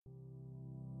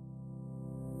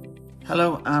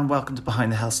Hello and welcome to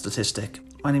Behind the Health Statistic.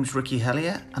 My name is Ricky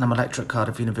Hellier and I'm a lecturer at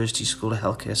Cardiff University School of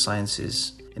Healthcare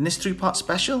Sciences. In this three-part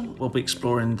special, we'll be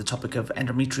exploring the topic of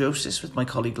endometriosis with my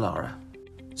colleague Lara.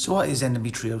 So what is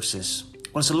endometriosis?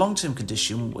 Well, it's a long-term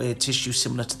condition where tissue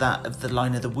similar to that of the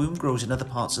line of the womb grows in other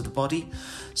parts of the body,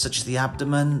 such as the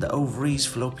abdomen, the ovaries,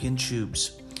 fallopian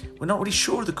tubes. We're not really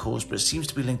sure of the cause, but it seems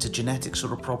to be linked to genetics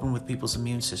or a problem with people's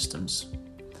immune systems.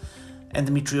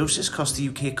 Endometriosis costs the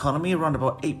UK economy around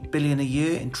about $8 billion a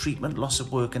year in treatment, loss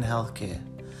of work and healthcare.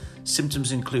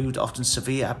 Symptoms include often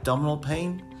severe abdominal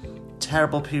pain,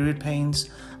 terrible period pains,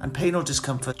 and pain or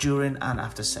discomfort during and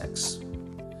after sex.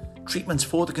 Treatments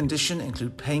for the condition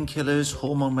include painkillers,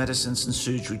 hormone medicines, and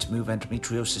surgery to move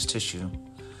endometriosis tissue.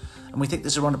 And we think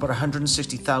there's around about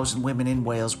 160,000 women in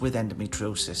Wales with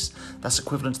endometriosis. That's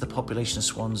equivalent to the population of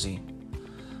Swansea.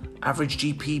 Average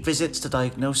GP visits to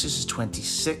diagnosis is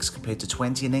 26 compared to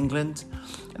 20 in England,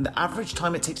 and the average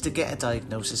time it takes to get a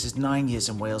diagnosis is 9 years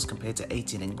in Wales compared to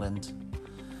 8 in England.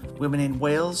 Women in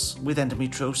Wales with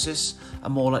endometriosis are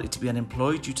more likely to be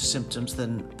unemployed due to symptoms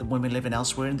than women living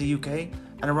elsewhere in the UK,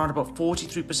 and around about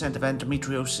 43% of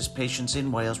endometriosis patients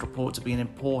in Wales report to being in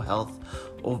poor health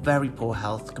or very poor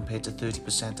health compared to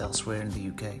 30% elsewhere in the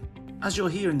UK. As you'll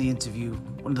hear in the interview,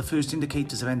 one of the first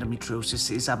indicators of endometriosis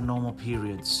is abnormal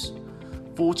periods.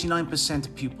 49%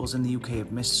 of pupils in the UK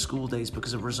have missed school days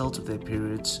because of a result of their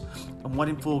periods, and 1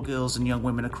 in 4 girls and young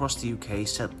women across the UK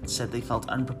said they felt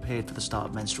unprepared for the start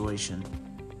of menstruation.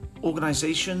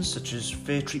 Organisations such as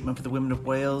Fair Treatment for the Women of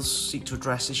Wales seek to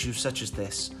address issues such as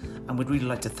this, and we'd really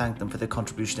like to thank them for their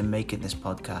contribution in making this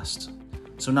podcast.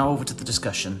 So now over to the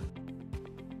discussion.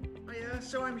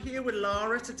 So I'm here with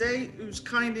Lara today, who's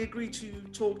kindly agreed to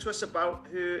talk to us about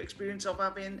her experience of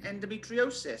having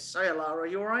endometriosis. Hiya, Lara,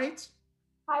 you all right?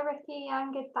 Hi, Ricky.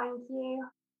 I'm good, thank you.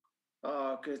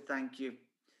 Oh, good, thank you.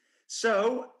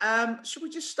 So, should we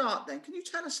just start then? Can you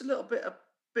tell us a bit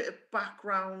of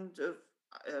background of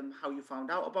how you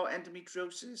found out about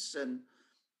endometriosis, and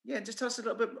just tell us a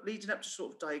little bit leading up to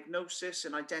sort of diagnosis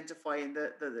and identifying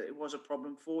that it was a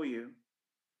problem for you.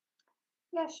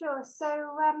 Yeah, sure.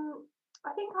 So,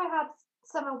 I think I had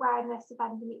some awareness of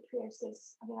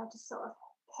endometriosis. I mean, I just sort of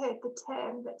heard the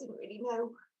term, but didn't really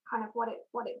know kind of what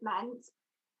it meant.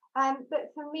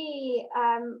 But for me,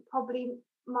 probably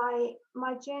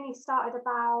my journey started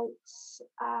about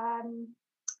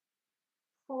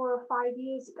 4 or 5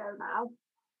 years ago now,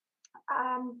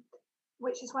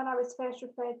 which is when I was first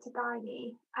referred to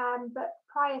gynae. But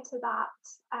prior to that,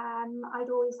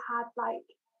 I'd always had like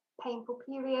painful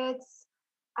periods.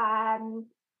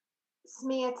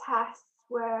 Smear tests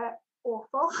were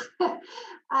awful.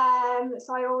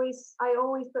 So I always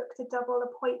booked a double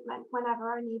appointment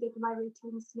whenever I needed my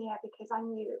routine smear because I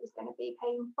knew it was going to be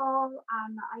painful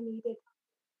and I needed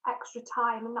extra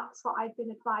time, and that's what I'd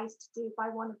been advised to do by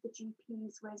one of the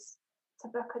GPs, was to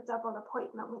book a double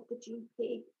appointment with the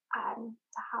GP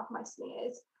to have my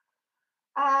smears.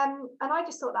 And I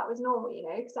just thought that was normal,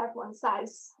 because everyone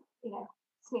says,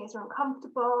 smears are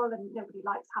uncomfortable and nobody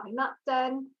likes having that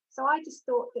done. So I just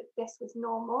thought that this was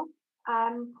normal.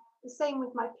 The same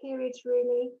with my periods,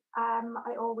 really.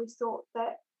 I always thought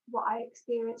that what I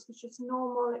experienced was just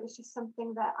normal. It was just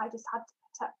something that I just had to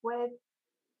put up with.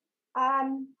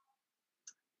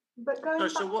 But going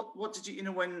so what did you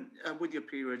when with your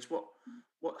periods, what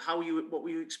were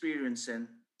you experiencing?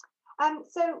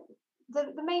 So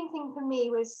the main thing for me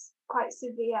was quite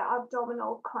severe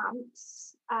abdominal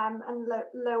cramps and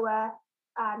lower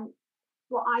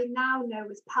what I now know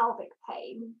as pelvic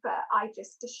pain, but I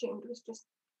just assumed was just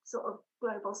sort of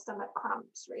global stomach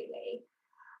cramps, really.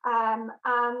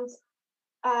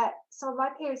 So my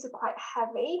periods are quite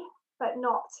heavy, but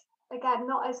not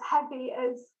as heavy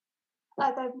as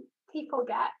other people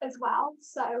get as well.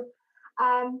 So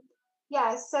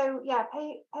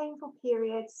painful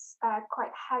periods,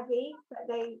 quite heavy, but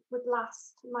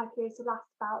my periods would last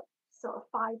about sort of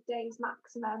 5 days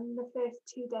maximum. The first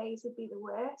 2 days would be the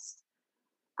worst.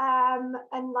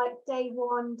 And like day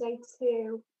 1, day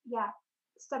 2,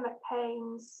 stomach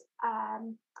pains,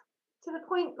 to the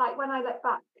point, like when I look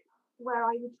back, where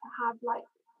I would have like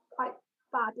quite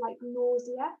bad like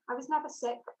nausea. I was never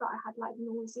sick, but I had like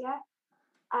nausea.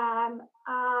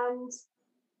 And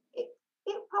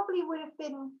it probably would have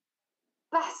been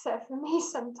better for me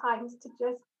sometimes to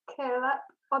just curl up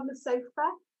on the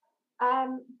sofa.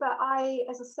 But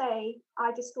as I say,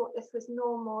 I just thought this was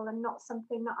normal and not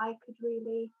something that I could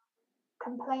really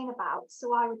complain about.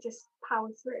 So I would just power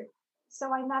through.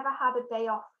 So I never had a day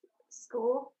off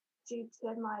school due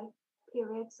to my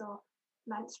periods or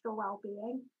menstrual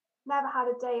well-being. Never had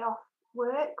a day off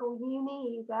work or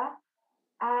uni either.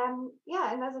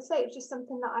 Yeah, and as I say, it was just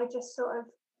something that I just sort of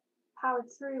powered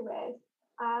through with.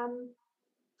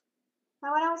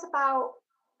 Now, when I was about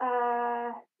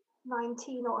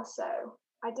 19 or so,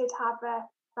 I did have a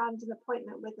random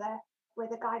appointment with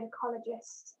a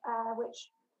gynecologist,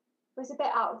 which was a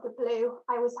bit out of the blue.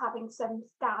 I was having some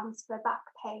scans for back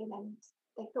pain, and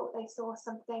they thought they saw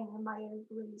something in my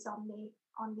ovaries on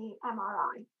the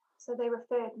MRI. So they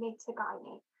referred me to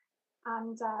gynae,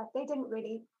 and they didn't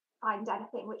really find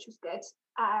anything, which was good.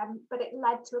 But it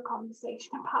led to a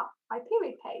conversation about my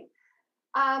period pain.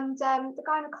 And the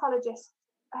gynecologist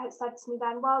had said to me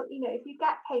then, well, if you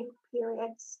get painful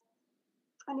periods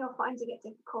and you're finding it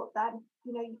difficult, then,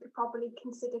 you could probably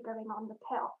consider going on the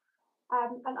pill.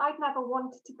 And I've never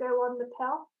wanted to go on the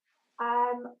pill.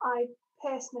 I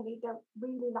personally don't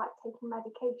really like taking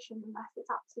medication unless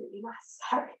it's absolutely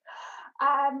necessary.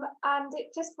 And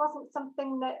it just wasn't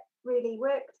something that really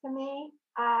worked for me.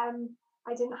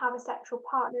 I didn't have a sexual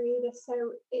partner either, so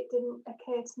it didn't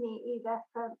occur to me either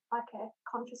from like a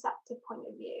contraceptive point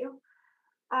of view.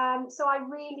 So I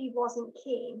really wasn't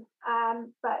keen,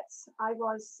 but I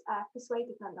was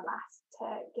persuaded nonetheless to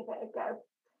give it a go.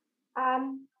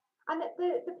 And the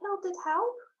pill did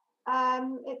help.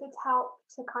 It did help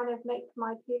to kind of make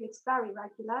my periods very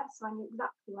regular, so I knew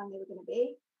exactly when they were going to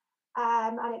be.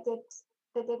 And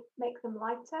they did make them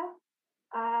lighter.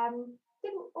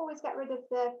 Didn't always get rid of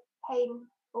the pain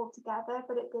altogether,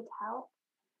 but it did help.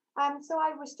 So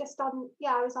I was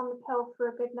I was on the pill for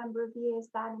a good number of years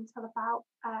then, until about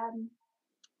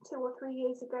 2 or 3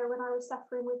 years ago, when I was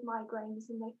suffering with migraines,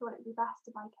 and they thought it'd be best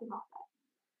if I came off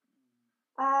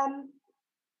it.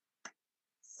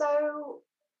 So,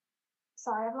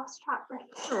 sorry, I've lost track. Really.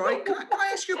 All right. Can I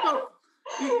ask you about?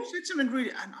 You said something really,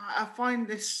 and I find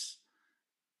this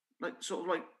sort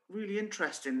of really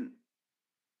interesting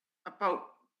about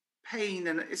pain,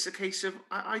 and it's a case of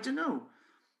I don't know.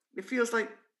 It feels like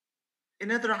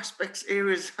in other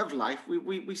areas of life,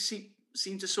 we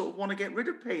seem to sort of want to get rid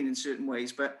of pain in certain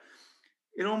ways, but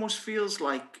it almost feels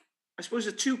like, I suppose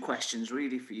the two questions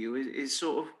really for you is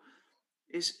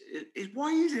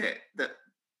why is it that,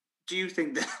 do you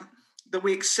think that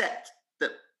we accept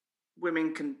that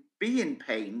women can be in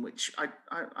pain, which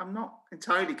I'm not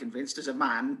entirely convinced as a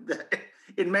man that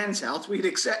in men's health we'd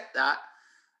accept that.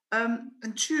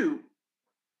 And two,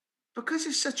 because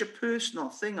it's such a personal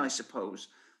thing, I suppose,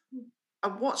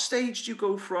 at what stage do you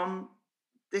go from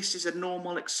this is a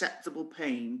normal, acceptable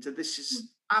pain to this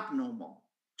is abnormal?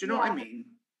 Do you know what I mean?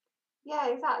 Yeah,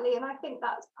 exactly. And I think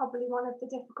that's probably one of the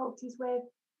difficulties with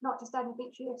not just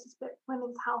endometriosis, but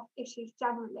women's health issues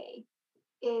generally,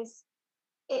 is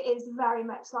it is very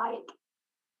much like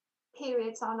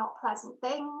periods are not pleasant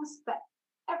things, but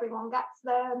everyone gets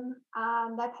them,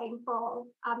 and they're painful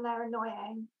and they're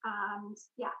annoying. And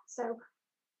so,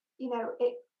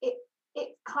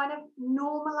 it's kind of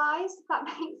normalized, if that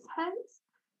makes sense.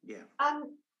 Yeah.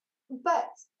 But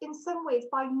in some ways,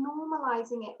 by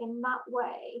normalizing it in that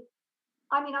way,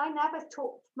 I mean, I never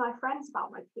talked to my friends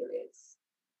about my periods,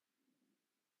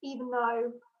 even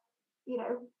though,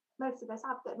 most of us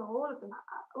have them, or all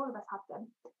of us have them.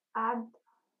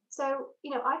 So,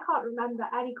 I can't remember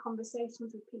any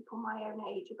conversations with people my own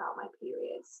age about my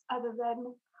periods, other than,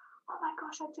 oh my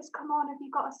gosh, I've just come on, have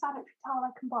you got a sanitary towel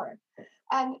I can borrow?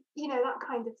 And, that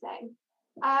kind of thing.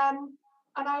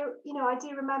 And I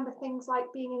do remember things like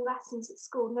being in lessons at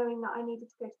school, knowing that I needed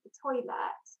to go to the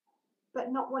toilet,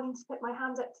 but not wanting to put my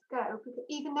hand up to go, because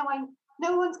even though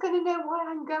no one's going to know why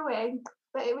I'm going,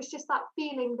 but it was just that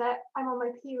feeling that I'm on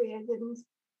my period, and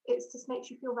it just makes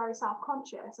you feel very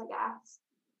self-conscious, I guess.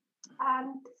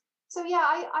 So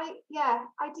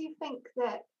I do think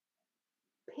that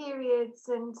periods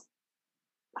and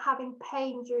having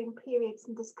pain during periods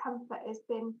and discomfort has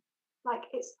been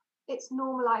it's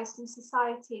normalized in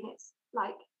society, and it's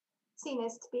seen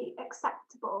as to be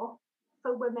acceptable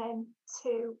for women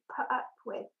to put up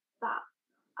with that.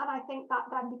 And I think that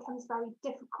then becomes very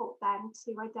difficult then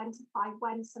to identify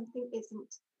when something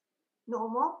isn't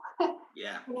normal.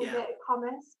 Yeah. In inverted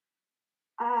commas.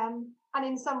 And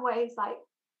in some ways,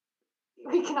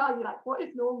 we can argue what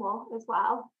is normal as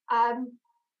well.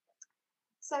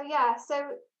 So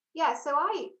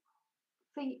I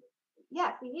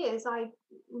for years I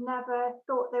never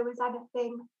thought there was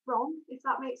anything wrong, if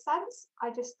that makes sense.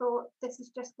 I just thought this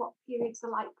is just what periods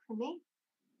are like for me,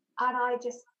 and I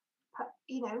just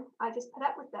put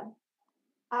up with them.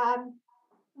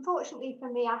 Unfortunately for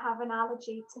me, I have an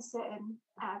allergy to certain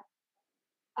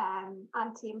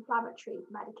anti-inflammatory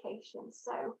medications.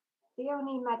 So the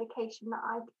only medication that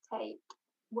I could take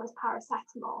was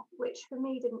paracetamol, which for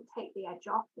me didn't take the edge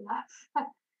off enough.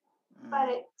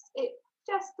 But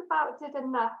just about did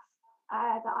enough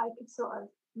that I could sort of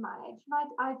manage.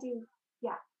 And I do,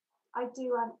 yeah, I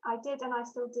do, and I did, and I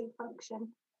still do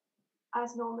function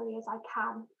as normally as I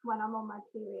can when I'm on my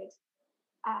period.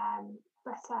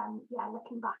 But yeah,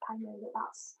 looking back, I know that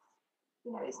that's,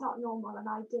 it's not normal, and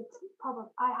I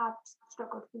had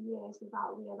struggled for years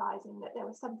without realizing that there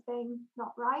was something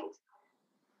not right.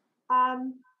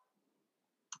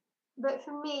 But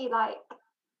for me, like,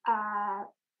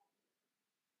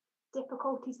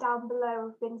 difficulties down below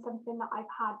have been something that I've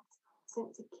had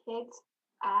since a kid.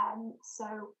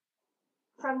 So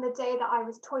from the day that I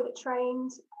was toilet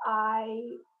trained,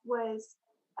 I was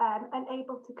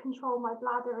unable to control my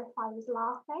bladder if I was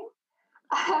laughing.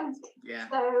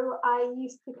 So I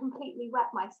used to completely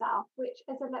wet myself, which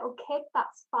as a little kid,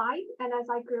 that's fine. And as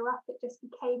I grew up, it just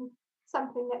became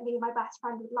something that me and my best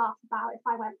friend would laugh about. If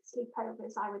I went to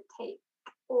sleepovers, I would take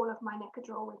all of my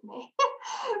Knickerdrol with me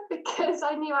because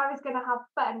I knew I was going to have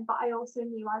fun, but I also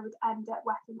knew I would end up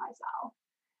wetting myself.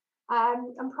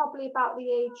 And probably about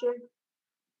the age of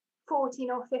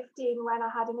 14 or 15 when I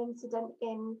had an incident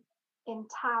in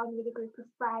town with a group of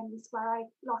friends where I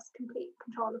lost complete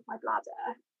control of my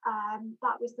bladder.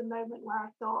 That was the moment where I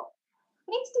thought,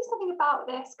 I need to do something about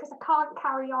this because I can't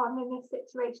carry on in this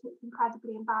situation. It's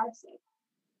incredibly embarrassing.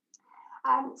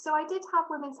 So I did have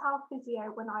women's health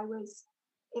physio when I was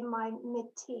in my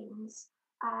mid-teens,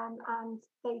 and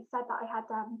they said that I had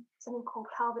something called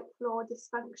pelvic floor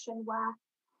dysfunction,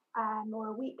 or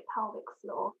a weak pelvic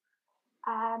floor.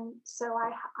 So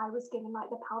I was given like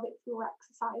the pelvic floor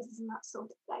exercises and that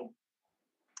sort of thing.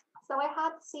 So I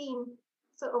had seen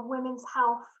sort of women's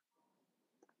health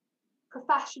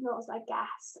professionals, I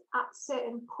guess, at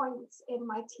certain points in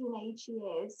my teenage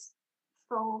years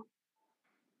for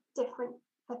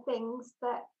things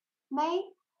that may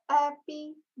have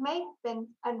been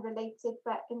unrelated,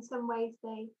 but in some ways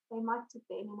they might have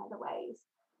been in other ways.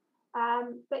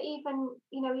 But even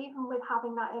with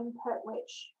having that input,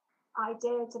 which I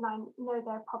did, and I know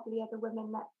there are probably other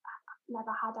women that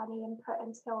never had any input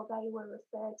until they were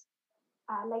referred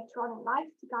later on in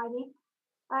life to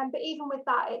gynae. But even with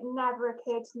that, it never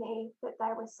occurred to me that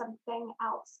there was something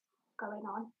else going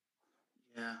on.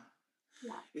 Yeah.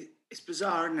 It's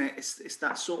bizarre, isn't it? It's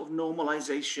that sort of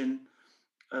normalization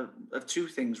of two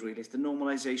things, really. It's the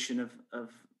normalization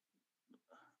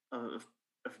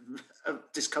of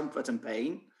discomfort and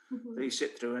pain that you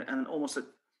sit through, and almost the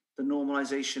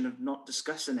normalization of not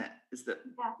discussing it, is that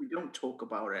we don't talk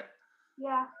about it.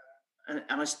 Yeah. And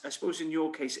I suppose in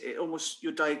your case,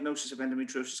 your diagnosis of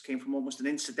endometriosis came from almost an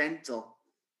incidental.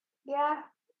 Yeah,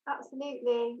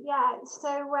 absolutely. Yeah.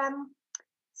 So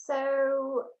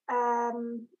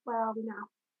where are we now?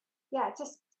 Yeah,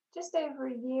 just over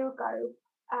a year ago,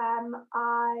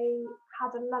 I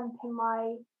had a lump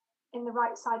in the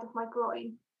right side of my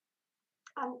groin,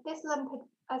 and this lump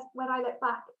when I look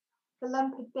back, the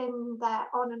lump had been there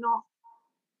on and off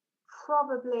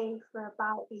probably for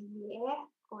about a year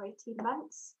or 18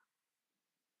 months.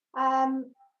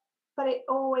 But it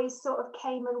always sort of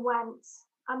came and went,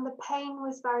 and the pain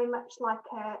was very much like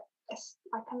a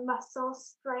muscle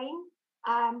strain.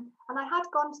 And I had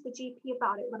gone to the GP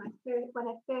about it when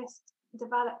I first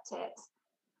developed it,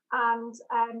 and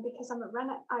because I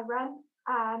run,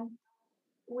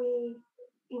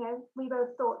 we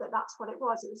both thought that that's what it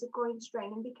was. It was a groin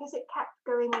strain, and because it kept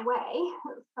going away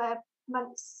for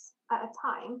months at a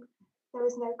time, there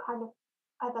was no kind of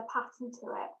other pattern to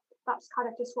it. That's kind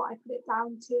of just what I put it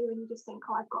down to, and you just think,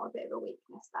 oh, I've got a bit of a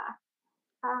weakness there.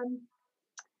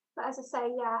 But as I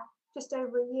say, yeah, just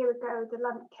over a year ago, the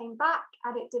lump came back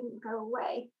and it didn't go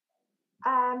away.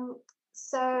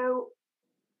 So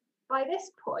by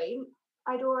this point,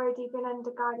 I'd already been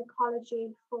under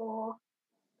gynecology for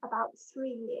about 3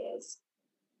 years.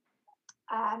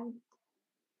 And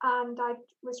I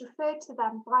was referred to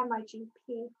them by my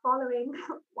GP following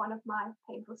one of my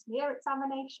painful smear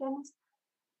examinations.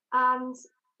 And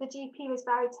the GP was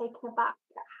very taken aback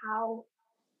at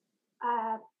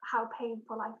how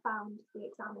painful I found the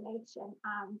examination.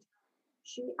 And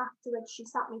afterwards she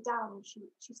sat me down and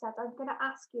she said, I'm going to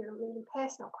ask you a really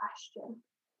personal question.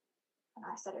 And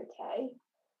I said, okay.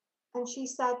 And she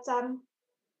said,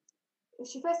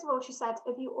 first of all, she said,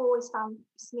 have you always found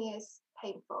smears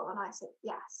painful? And I said,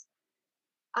 yes.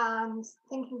 And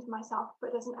thinking to myself,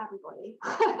 but doesn't everybody?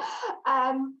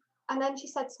 And then she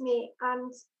said to me,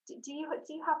 and do you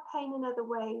have pain in other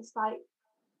ways, like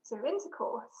through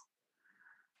intercourse?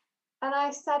 And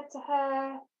I said to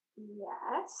her,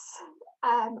 yes,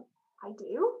 I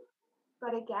do.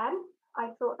 But again,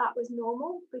 I thought that was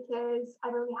normal because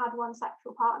I've only had one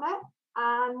sexual partner,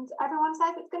 and everyone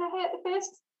says it's going to hurt the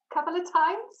first couple of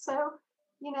times. So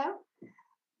you know.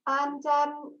 And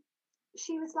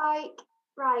she was like,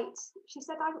 right, she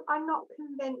said, I'm not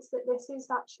convinced that this is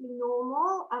actually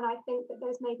normal, and I think that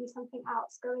there's maybe something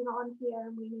else going on here,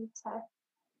 and we need to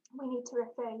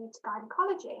refer you to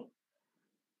gynecology.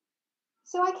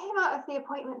 So I came out of the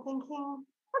appointment thinking,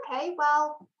 okay,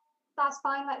 well, that's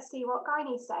fine. Let's see what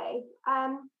gynae say.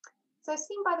 So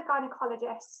seen by the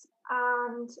gynecologist,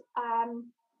 and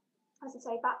as I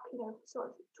say, back, sort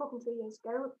of talking 3 years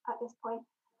ago at this point,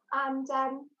 and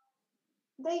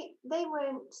they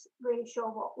weren't really sure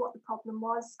what the problem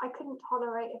was. I couldn't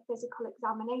tolerate a physical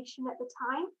examination at the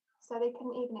time, so they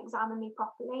couldn't even examine me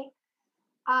properly.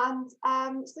 And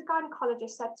so the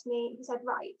gynecologist said to me, he said,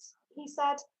 right, he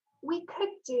said, we could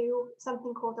do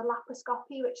something called a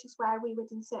laparoscopy, which is where we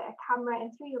would insert a camera in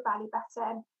through your belly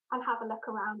button and have a look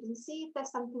around and see if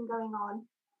there's something going on.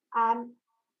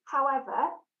 However,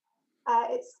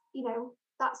 it's,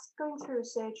 that's going through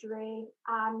surgery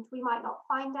and we might not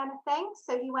find anything.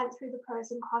 So he went through the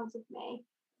pros and cons with me.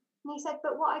 And he said,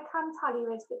 but what I can tell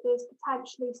you is that there's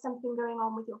potentially something going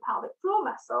on with your pelvic floor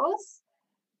muscles,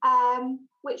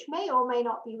 which may or may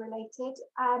not be related.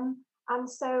 And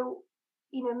so,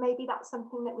 maybe that's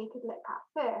something that we could look at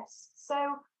first.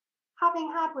 So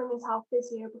having had women's health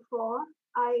physio before,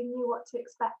 I knew what to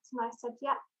expect. And I said,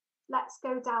 yeah, let's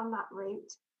go down that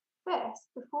route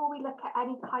first before we look at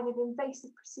any kind of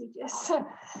invasive procedures. So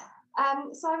I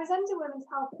was under women's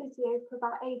health physio for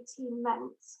about 18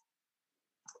 months.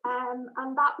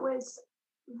 And that was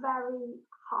very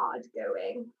hard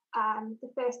going.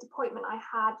 The first appointment I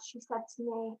had, she said to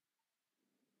me,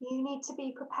 you need to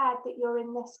be prepared that you're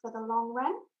in this for the long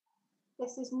run.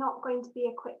 This is not going to be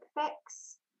a quick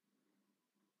fix.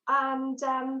 And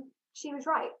she was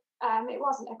right. It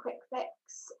wasn't a quick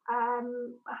fix. I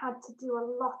had to do a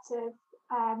lot of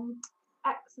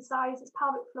exercises,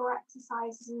 pelvic floor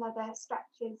exercises and other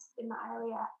stretches in that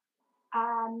area.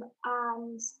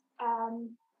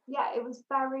 Yeah, it was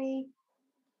very,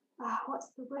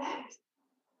 what's the word?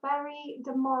 Very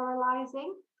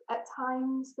demoralizing. At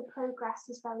times, the progress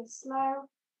was very slow.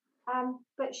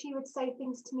 But she would say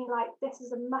things to me like, this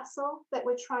is a muscle that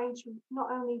we're trying to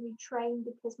not only retrain,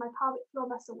 because my pelvic floor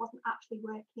muscle wasn't actually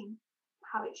working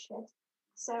how it should.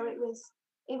 So it was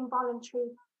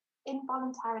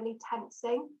involuntarily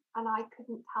tensing, and I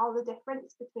couldn't tell the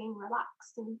difference between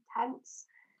relaxed and tense.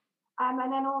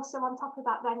 And then also on top of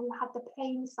that, then you had the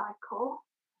pain cycle,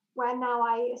 where now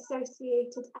I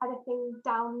associated anything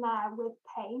down there with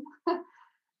pain.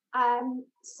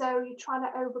 So you're trying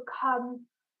to overcome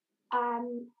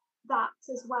that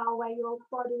as well, where your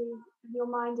body and your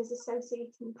mind is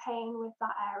associating pain with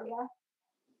that area.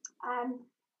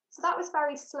 So that was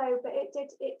very slow, but it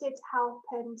did help,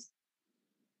 and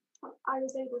I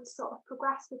was able to sort of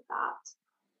progress with that.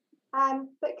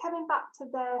 But coming back to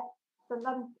the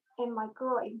lump in my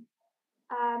groin,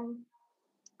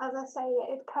 as I say, it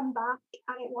had come back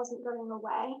and it wasn't going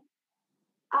away.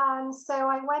 And so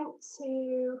I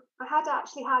had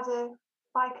actually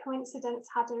by coincidence,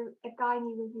 had a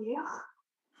gynae review.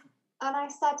 And I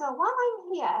said, oh, while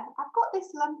I'm here, I've got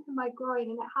this lump in my groin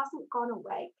and it hasn't gone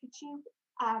away.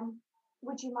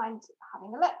 Would you mind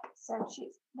having a look? So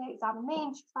they examined me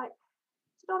and she's like,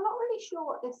 I'm not really sure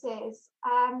what this is.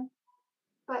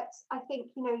 But I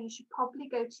think, you should probably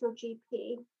go to your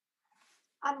GP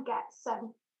and get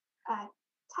some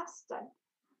tests done.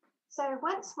 So I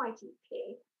went to my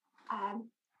GP, and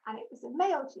it was a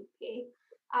male GP.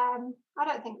 I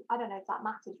don't know if that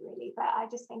matters really, but I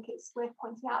just think it's worth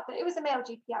pointing out that it was a male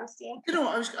GP I was seeing. You know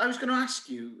what, I was going to ask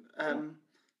you,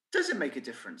 does it make a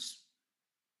difference?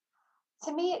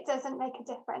 To me, it doesn't make a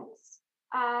difference.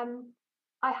 I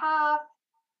have,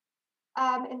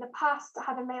 in the past,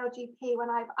 had a male GP when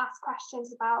I've asked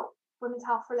questions about women's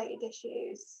health related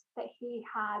issues that he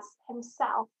has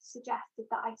himself suggested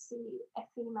that I see a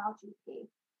female GP.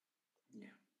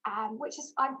 Yeah. Which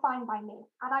is, I'm fine by me,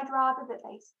 and I'd rather that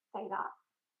they say that.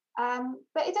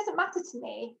 But it doesn't matter to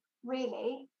me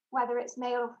really whether it's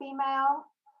male or female.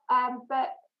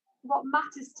 But what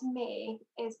matters to me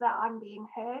is that I'm being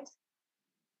heard.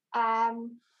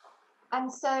 And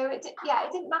so it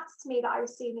didn't matter to me that I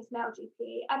was seeing this male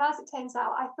GP. And as it turns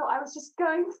out, I thought I was just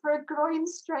going for a groin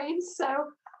strain.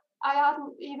 So I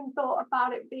hadn't even thought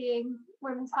about it being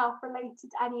women's health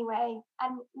related anyway.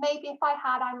 And maybe if I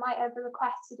had, I might have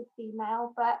requested a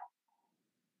female. But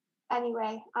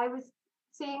anyway, I was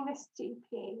seeing this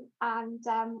GP, and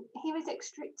he was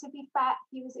extremely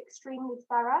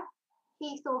thorough.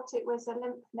 He thought it was a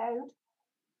lymph node.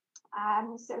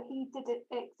 So he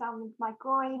examined my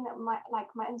groin, my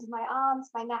under my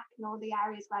arms, my neck, and all the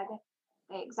areas where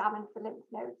they examined for lymph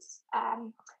nodes.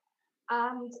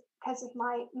 and because of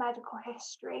my medical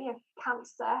history of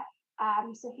cancer,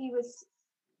 so he was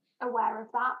aware of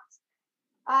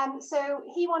that. So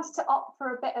he wanted to opt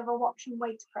for a bit of a watch and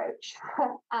wait approach,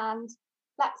 and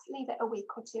let's leave it a week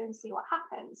or two and see what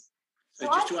happens. So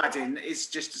just to add in, is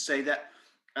just to say that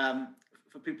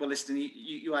for people listening,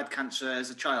 you had cancer as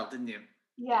a child, didn't you?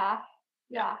 Yeah.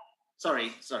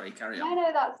 Sorry, carry on.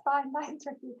 No, that's fine. Mine's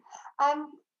tricky.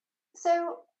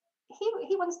 So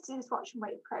he wanted to do this watch and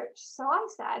wait approach. So I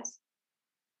said,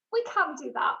 we can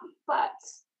do that, but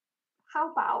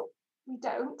how about we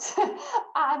don't?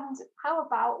 And how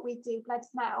about we do bloods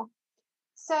now?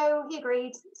 So he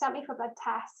agreed, sent me for blood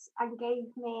tests, and gave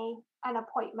me an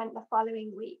appointment the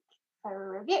following week for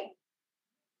a review.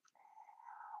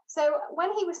 So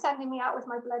when he was sending me out with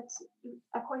my blood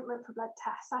appointment for blood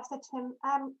tests, I said to him,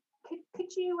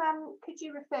 could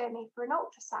you refer me for an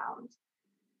ultrasound?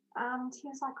 And he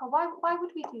was like, oh, why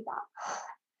would we do that?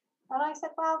 And I said,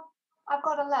 well, I've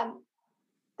got a lump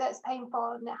that's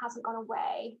painful and it hasn't gone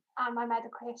away, and my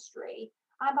medical history,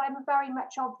 and I'm very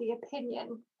much of the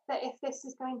opinion that if this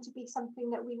is going to be something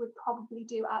that we would probably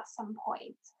do at some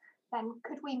point, then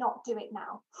could we not do it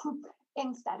now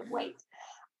instead of wait?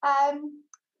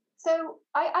 So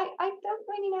I don't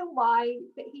really know why,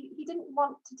 but he didn't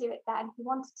want to do it then. He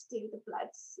wanted to do the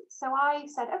bloods. So I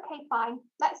said, okay, fine,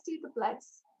 let's do the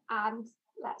bloods and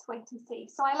let's wait and see.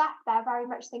 So I left there very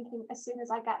much thinking, as soon as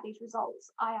I get these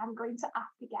results, I am going to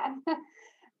ask again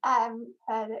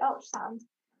for the ultrasound.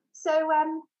 So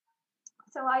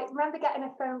I remember getting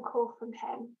a phone call from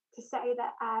him to say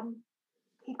that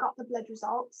he got the blood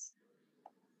results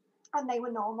and they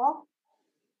were normal.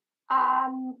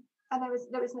 And there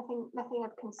was nothing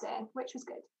of concern, which was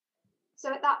good.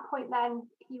 So at that point then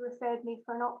he referred me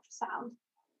for an ultrasound.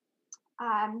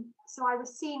 So I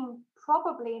was seen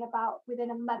probably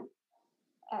within a month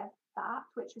of that,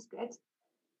 which was good,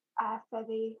 for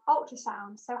the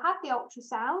ultrasound. So I had the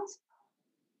ultrasound,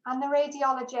 and the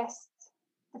radiologist,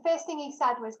 the first thing he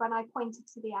said was, when I pointed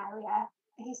to the area,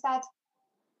 he said,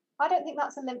 I don't think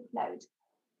that's a lymph node.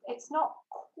 It's not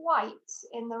quite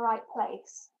in the right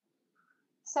place.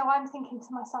 So I'm thinking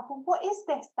to myself, well, what is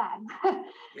this then?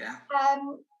 Yeah.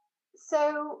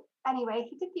 So anyway,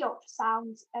 he did the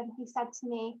ultrasound and he said to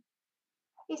me,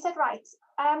 right,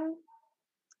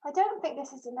 I don't think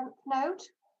this is a lymph node.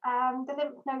 The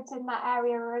lymph nodes in that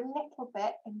area are a little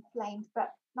bit inflamed, but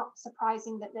not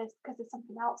surprising that because there's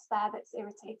something else there that's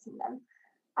irritating them.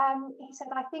 He said,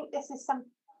 I think this is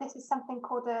something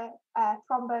called a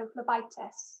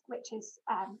thrombophlebitis, which is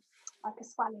like a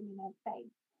swelling in a vein,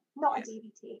 not a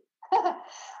DVT.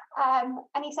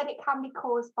 And he said it can be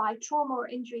caused by trauma or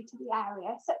injury to the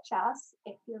area, such as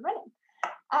if you're running.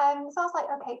 So I was like,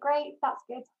 okay, great, that's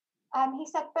good. He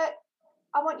said, but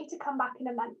I want you to come back in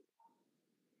a month.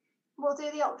 We'll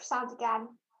do the ultrasound again,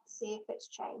 see if it's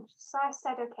changed. So I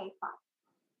said, okay, fine.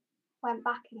 Went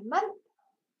back in a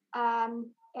month.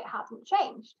 It hadn't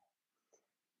changed.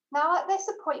 Now at this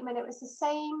appointment, it was the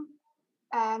same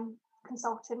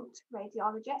consultant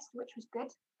radiologist, which was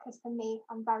good, because for me,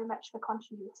 I'm very much for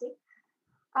continuity.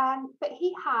 But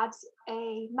he had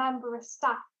a member of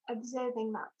staff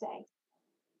observing that day.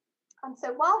 And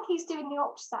so while he's doing the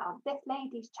ultrasound, this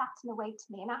lady's chatting away to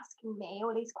me and asking me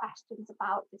all these questions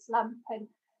about this lump and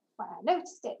where I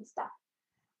noticed it and stuff.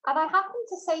 And I happened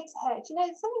to say to her, do you know,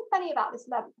 there's something funny about this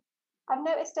lump. I've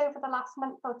noticed over the last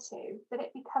month or two that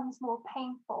it becomes more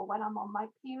painful when I'm on my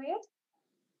period.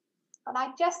 And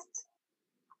I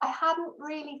hadn't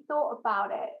really thought about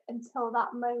it until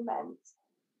that moment.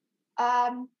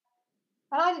 And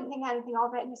I didn't think anything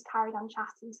of it and just carried on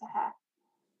chatting to her.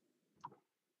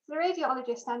 The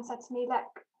radiologist then said to me,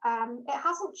 look, it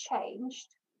hasn't changed,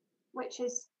 which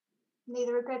is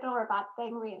neither a good nor a bad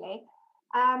thing, really.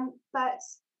 But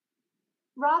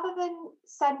rather than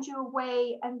send you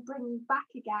away and bring you back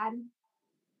again,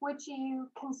 would you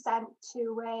consent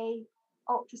to a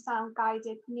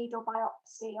ultrasound-guided needle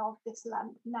biopsy of this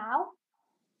lump now?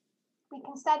 We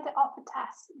can send it off a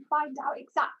test and find out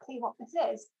exactly what this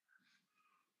is.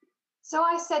 So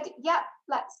I said, yep,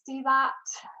 let's do that.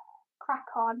 Crack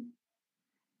on.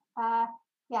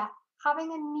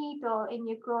 Having a needle in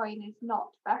your groin is not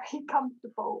very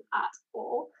comfortable at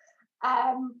all.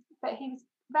 But he was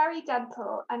very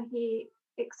gentle and he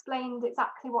explained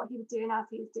exactly what he was doing as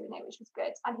he was doing it, which was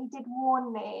good. And he did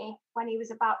warn me when he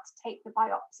was about to take the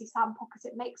biopsy sample, because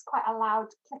it makes quite a loud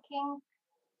clicking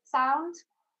sound.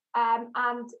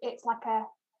 And it's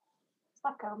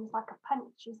almost like a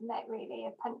punch, isn't it, really?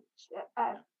 A punch,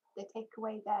 they take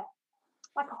away the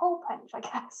like a hole punch, I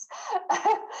guess.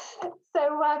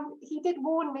 So he did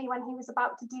warn me when he was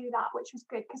about to do that, which was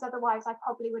good because otherwise I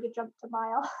probably would have jumped a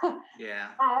mile. Yeah.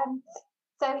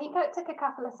 So he took a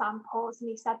couple of samples and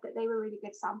he said that they were really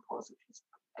good samples, which was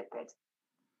good.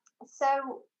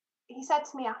 So he said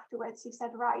to me afterwards, he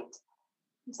said, right,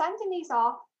 I'm sending these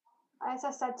off. As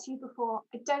I said to you before,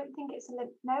 I don't think it's a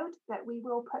lymph node, but we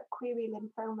will put query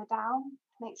lymphoma down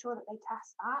to make sure that they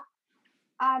test that.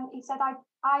 He said,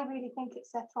 I really think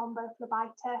it's a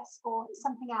thrombophlebitis or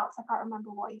something else. I can't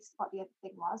remember what the other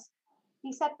thing was.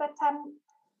 He said, but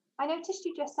I noticed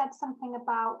you just said something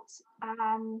about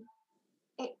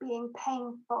it being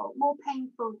painful, more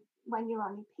painful when you're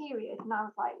on your period. And I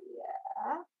was like,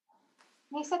 yeah.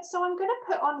 And he said, so I'm going to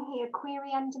put on here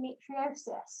query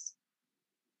endometriosis.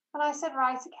 And I said,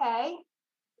 right, okay.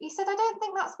 He said, I don't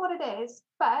think that's what it is,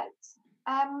 but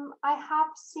I have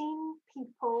seen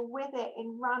people with it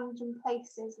in random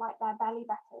places like their belly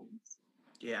buttons.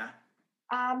 Yeah.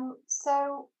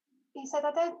 So he said,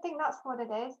 I don't think that's what it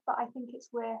is, but I think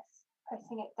it's worth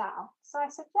putting it down. So I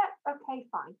said, yeah, okay,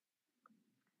 fine.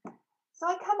 So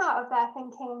I come out of there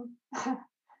thinking,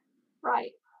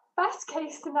 right, best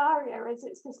case scenario is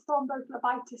it's this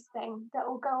thrombophlebitis thing that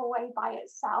will go away by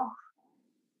itself.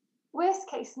 Worst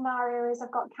case scenario is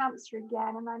I've got cancer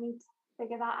again and I need to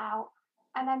figure that out.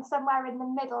 And then somewhere in the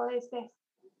middle is this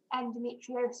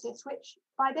endometriosis, which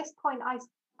by this point, as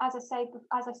I said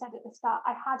at the start,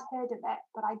 I had heard of it,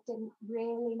 but I didn't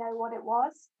really know what it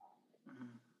was.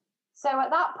 Mm-hmm. So at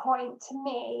that point, to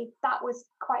me, that was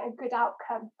quite a good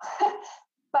outcome.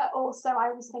 But also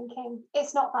I was thinking,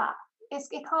 it's not that.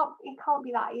 It can't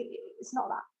be that. It's not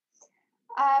that.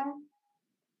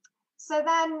 So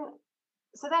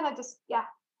then I just,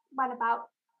 went about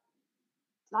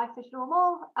life as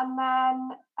normal. And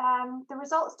then the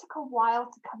results took a while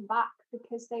to come back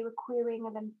because they were querying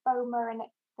a lymphoma and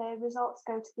the results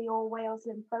go to the All Wales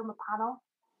Lymphoma Panel.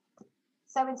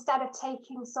 So instead of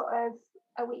taking sort of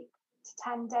a week to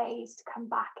 10 days to come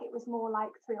back, it was more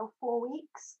like 3 or 4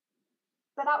 weeks.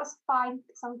 But that was fine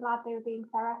because I'm glad they were being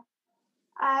thorough.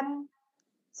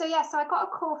 So I got a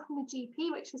call from the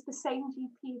GP, which was the same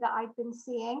GP that I'd been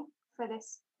seeing for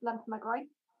this lump in my groin.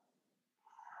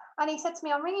 And he said to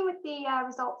me, I'm ringing with the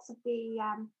results of the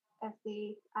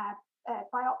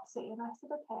biopsy. And I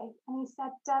said, okay. And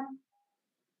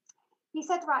he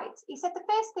said, right. He said, the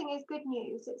first thing is good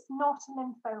news. It's not a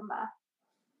lymphoma.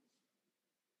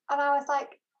 And I was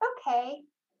like, okay,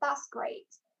 that's great.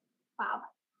 Wow.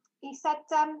 He said,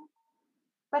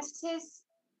 but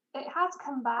it has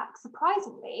come back,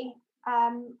 surprisingly,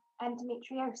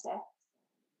 endometriosis.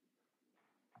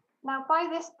 Now, by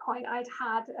this point, I'd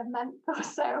had a month or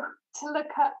so to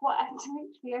look at what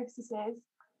endometriosis is.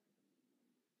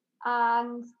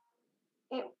 And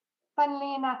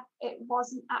funnily enough, it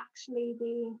wasn't actually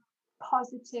the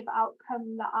positive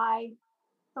outcome that I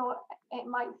thought it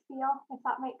might feel, if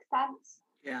that makes sense.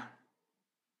 Yeah.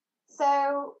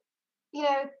 So,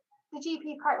 the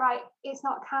GP quite right, it's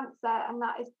not cancer, and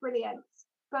that is brilliant.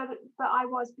 But I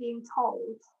was being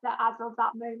told that as of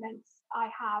that moment, I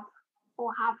have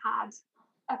had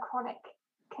a chronic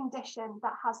condition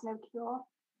that has no cure.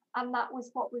 And that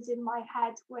was what was in my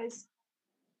head was,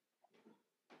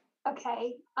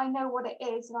 okay, I know what it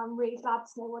is, and I'm really glad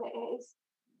to know what it is.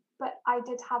 But I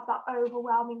did have that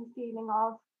overwhelming feeling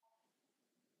of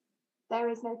there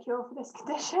is no cure for this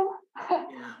condition.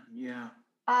 Yeah.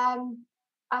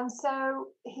 And so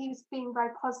he was being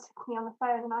very positive to me on the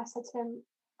phone, and I said to him,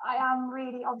 I am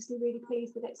obviously really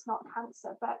pleased that it's not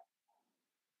cancer, but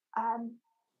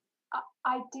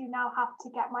I do now have to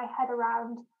get my head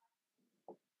around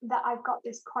that I've got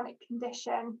this chronic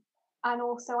condition, and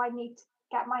also I need to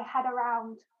get my head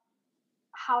around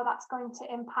how that's going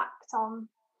to impact on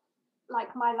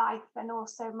like my life and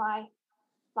also my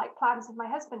like plans with my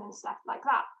husband and stuff like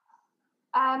that.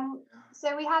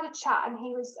 So we had a chat, and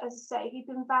he was, as I say, he'd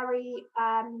been very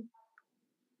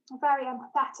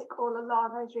empathetic all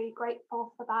along. I was really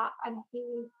grateful for that, and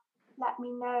he let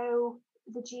me know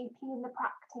the GP in the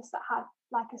practice that had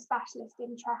like a specialist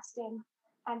interest in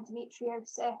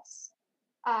endometriosis,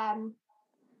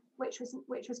 which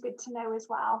was good to know as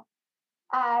well.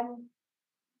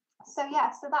 So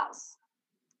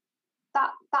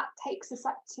that takes us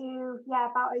up to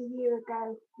about a year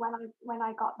ago when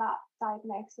I got that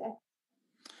diagnosis.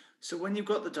 So when you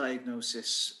got the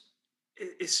diagnosis,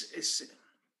 it's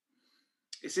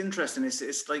interesting.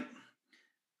 It's like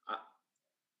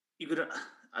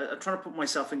I'm trying to put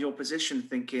myself in your position,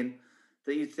 thinking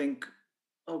that you think,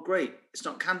 oh great, it's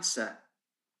not cancer,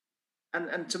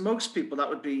 and to most people that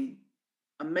would be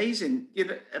amazing,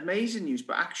 amazing news.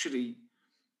 But actually,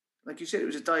 like you said, it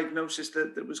was a diagnosis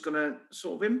that was going to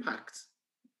sort of impact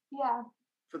Yeah.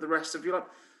 for the rest of your life.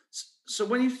 So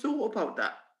when you thought about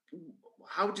that,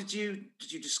 how did you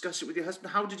discuss it with your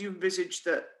husband? How did you envisage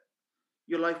that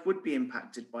your life would be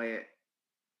impacted by it?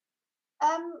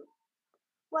 Um,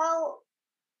 well,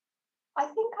 I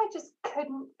think I just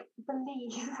couldn't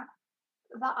believe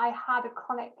that I had a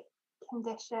chronic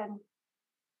condition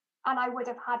and I would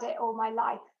have had it all my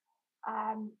life.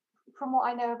 Um, from what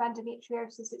I know of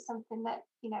endometriosis, it's something that,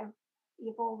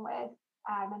 you're born with,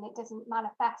 and it doesn't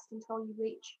manifest until you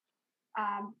reach,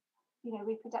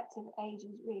 reproductive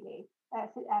ages, really.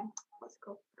 What's it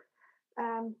called?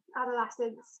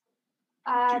 Adolescence.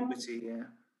 Puberty, yeah.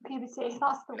 Puberty,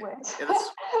 that's the word. Yeah, that's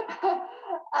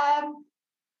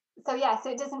So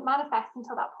it doesn't manifest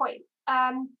until that point.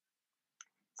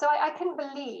 So I couldn't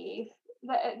believe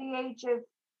that at the age of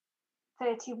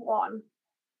 31,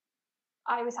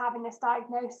 I was having this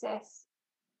diagnosis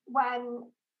when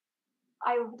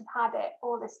I would have had it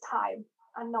all this time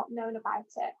and not known about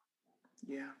it.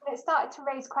 yeah, And it started to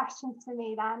raise questions for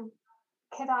me then.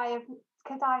 Could I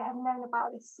have known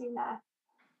about this sooner?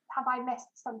 Have I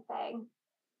missed something?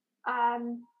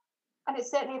 And it's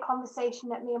certainly a conversation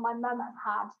that me and my mum have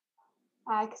had,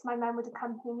 because my mum would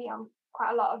accompany me on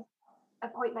quite a lot of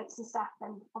appointments and stuff,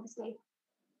 and obviously,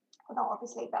 well, not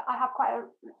obviously, but I have quite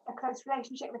a close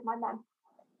relationship with my mum.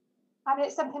 And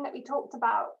it's something that we talked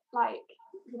about, like,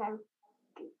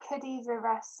 could either of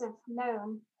us have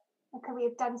known, or could we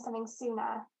have done something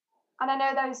sooner? And I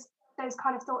know those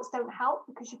kind of thoughts don't help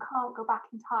because you can't go back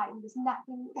in time. There's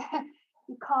nothing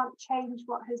you can't change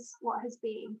what has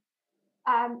been.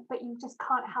 But you just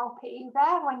can't help it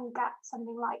either when you get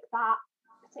something like that,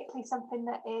 particularly something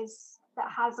that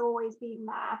has always been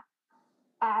there.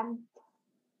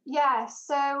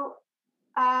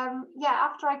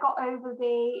 After I got over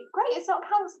the great, it's not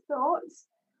cancer thoughts,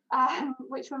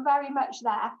 which were very much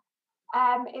there,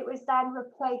 it was then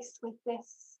replaced with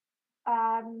this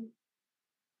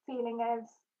feeling of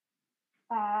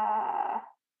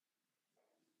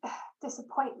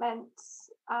disappointment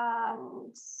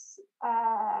and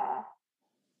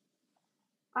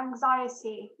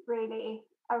anxiety, really,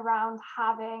 around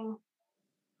having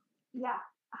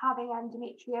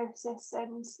endometriosis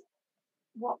and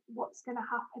what's going to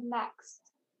happen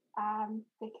next,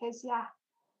 because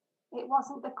it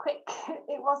wasn't the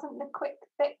quick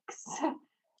fix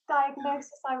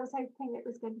diagnosis I was hoping it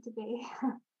was going to be.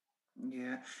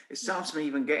 yeah. It sounds to me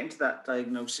even getting to that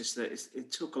diagnosis that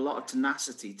it took a lot of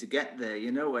tenacity to get there,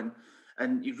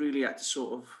 and you really had to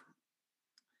sort of,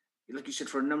 like you said,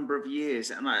 for a number of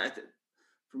years. And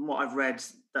from what I've read,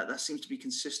 that seems to be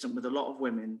consistent with a lot of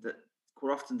women, that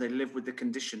quite often they live with the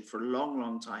condition for a long,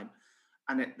 long time,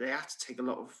 and they have to take a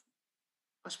lot of,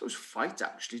 I suppose, fight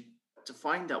actually to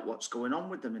find out what's going on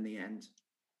with them in the end.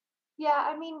 Yeah,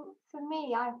 I mean, for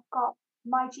me, I've got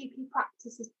my GP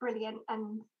practice is brilliant,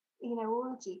 and all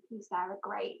the GPs there are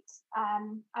great,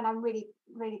 and I'm really,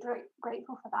 really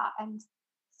grateful for that. And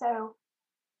so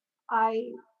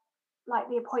I like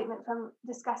the appointment from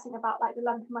discussing about like the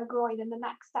lump in my groin and the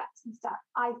next steps and stuff.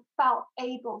 I felt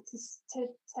able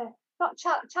to not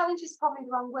challenge is probably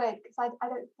the wrong word, because I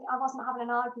don't think I wasn't having an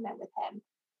argument with him,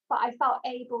 but I felt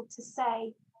able to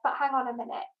say, but hang on a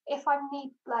minute, if I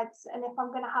need bloods and if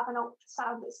I'm going to have an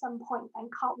ultrasound at some point, then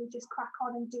can't we just crack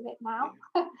on and do it now?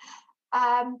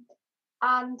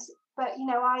 And but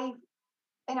I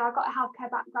got a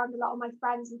healthcare background. A lot of my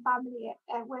friends and family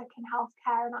work in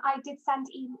healthcare, and I did send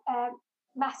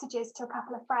messages to a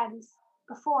couple of friends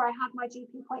before I had my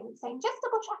GP appointment saying, just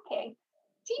double checking,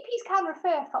 GPs can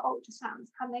refer for ultrasounds,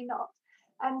 can they not?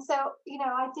 And so,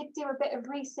 I did do a bit of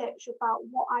research about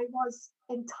what I was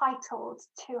entitled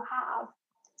to have,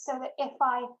 so that if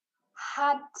I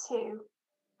had to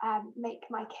make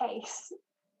my case,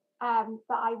 that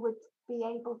I would be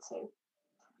able to.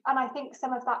 And I think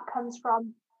some of that comes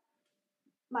from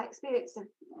my experience of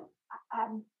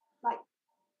like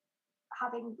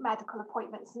having medical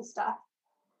appointments and stuff,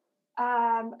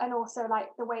 and also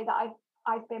like the way that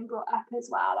I've been brought up as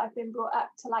well. I've been brought up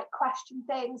to like question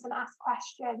things and ask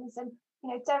questions, and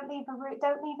don't leave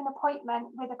an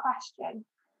appointment with a question,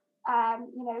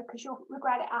 because you'll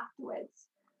regret it afterwards.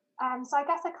 So I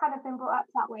guess I've kind of been brought up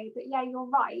that way. But yeah, you're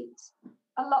right.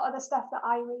 A lot of the stuff that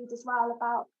I read as well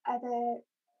about other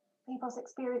people's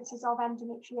experiences of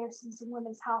endometriosis and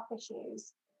women's health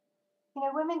issues,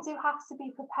 women do have to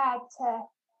be prepared to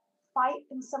fight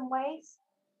in some ways.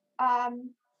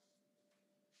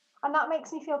 And that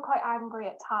makes me feel quite angry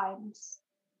at times,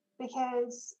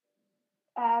 because,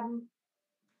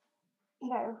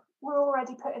 we're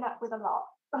already putting up with a lot.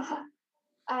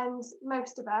 And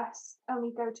most of us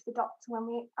only go to the doctor when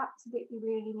we absolutely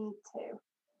really need to.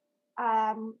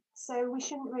 So we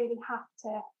shouldn't really have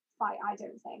to fight, I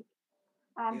don't think.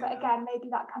 But again, maybe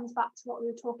that comes back to what we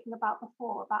were talking about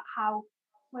before, about how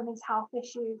women's health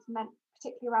issues,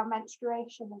 particularly around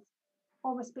menstruation, is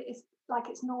almost it's like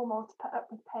it's normal to put up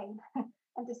with pain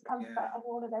and discomfort and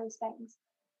all of those things.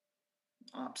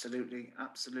 Absolutely.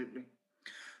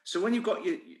 So when you've got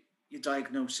your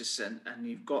diagnosis and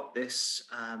you've got this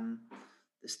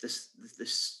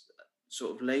this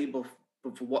sort of label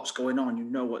for what's going on, you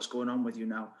know what's going on with you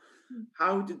now.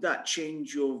 How did that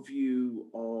change your view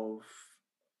of,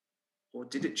 or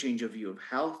did it change your view of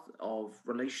health, of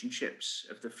relationships,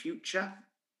 of the future?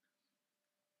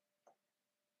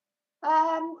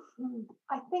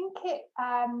 I think it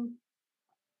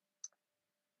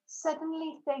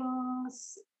suddenly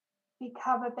things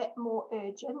become a bit more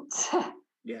urgent.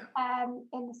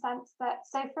 In the sense that,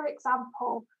 so for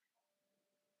example,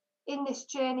 in this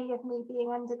journey of me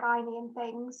being under gynae and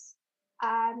things,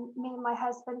 me and my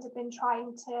husband have been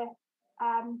trying to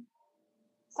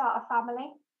start a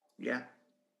family.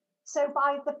 So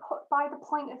by the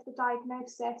point of the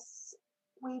diagnosis,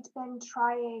 we'd been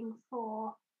trying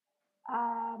for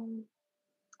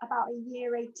about a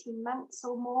year, 18 months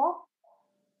or more.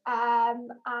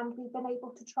 And we've been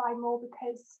able to try more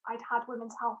because I'd had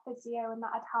women's health physio and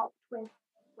that had helped with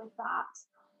that.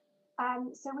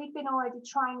 So we'd been already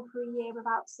trying for a year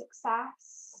without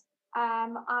success.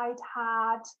 I'd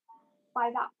had,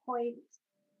 by that point,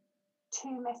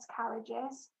 2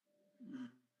 miscarriages.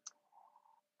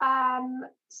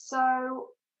 So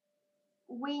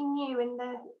we knew in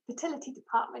the fertility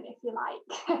department, if you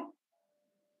like,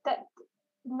 that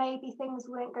maybe things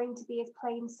weren't going to be as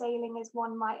plain sailing as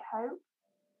one might hope.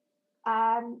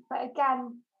 But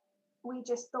again, we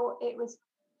just thought it was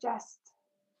just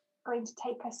going to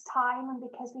take us time, and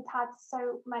because we'd had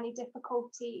so many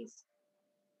difficulties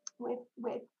with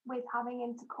having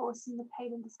intercourse and the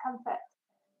pain and discomfort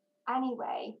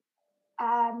anyway,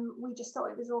 we just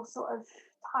thought it was all sort of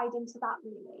tied into that,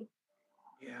 really.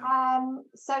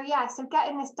 So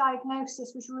getting this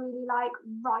diagnosis was really like,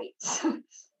 right,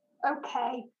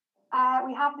 okay,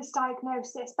 we have this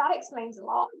diagnosis, that explains a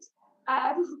lot.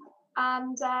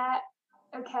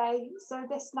 Okay, so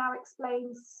this now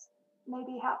explains,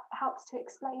 maybe helps to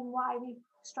explain why we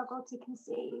struggled to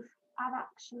conceive, and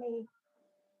actually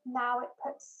now it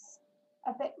puts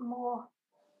a bit more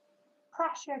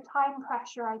time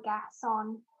pressure, I guess,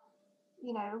 on,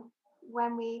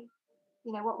 when we,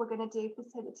 what we're going to do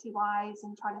fertility wise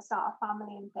and trying to start a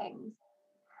family and things.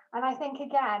 And I think,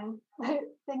 again,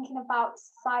 thinking about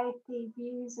society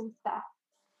views and stuff,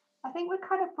 I think we're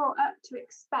kind of brought up to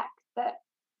expect that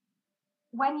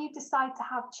when you decide to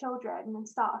have children and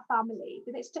start a family,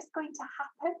 that it's just going to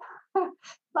happen.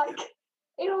 Like,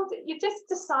 you just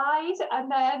decide, and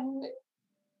then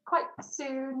quite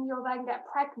soon you'll then get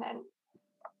pregnant.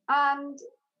 And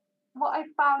what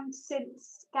I've found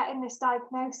since getting this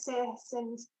diagnosis,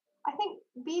 and I think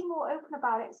being more open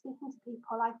about it, speaking to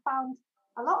people, I found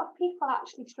a lot of people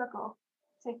actually struggle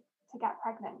to get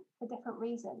pregnant for different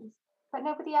reasons, but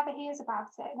nobody ever hears about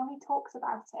it, nobody talks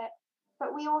about it.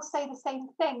 But we all say the same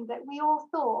thing, that we all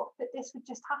thought that this would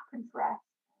just happen for us.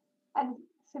 And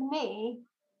for me,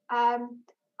 I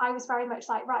was very much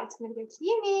like, right, I'm going to go to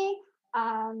uni,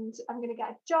 and I'm going to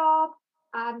get a job,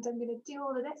 and I'm going to do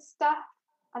all of this stuff,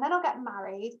 and then I'll get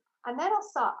married, and then I'll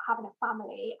start having a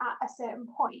family at a certain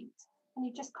point. And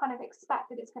you just kind of expect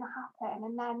that it's going to happen.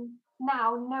 And then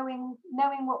now, knowing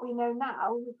what we know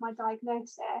now with my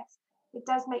diagnosis, it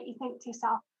does make you think to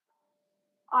yourself,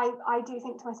 I do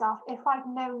think to myself, if I'd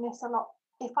known this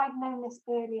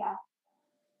earlier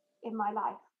in my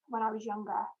life when I was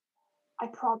younger,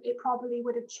 it probably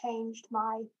would have changed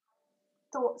my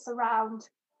thoughts around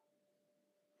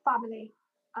family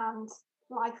and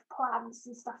life plans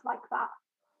and stuff like that,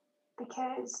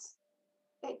 because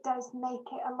it does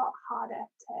make it a lot harder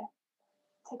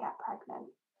to get pregnant.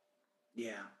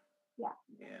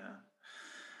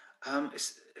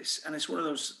 It's one of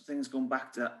those things, going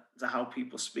back to how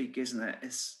people speak, isn't it?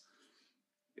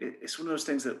 It's one of those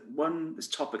things that, one, there's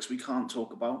topics we can't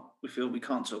talk about. We feel we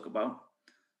can't talk about.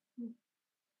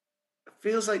 It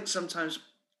feels like sometimes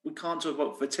we can't talk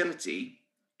about fertility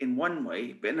in one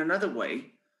way, but in another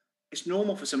way, it's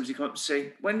normal for somebody to come up and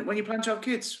say, when you plan to have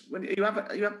kids, when are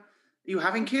you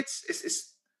having kids?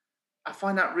 I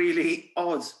find that really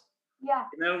odd. Yeah.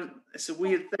 It's a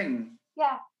weird thing.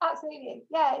 Yeah, absolutely.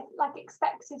 Yeah, it's like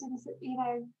expected, and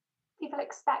people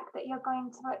expect that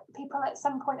people at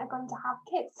some point are going to have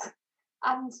kids,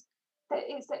 and that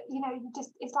is that,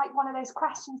 it's like one of those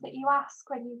questions that you ask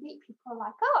when you meet people,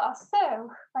 like, oh, so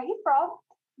where are you from?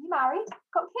 You married?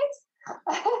 Got kids?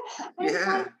 And it's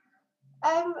like,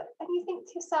 and you think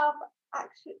to yourself,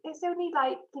 actually, it's only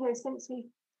like, since we've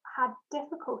had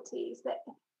difficulties that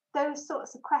those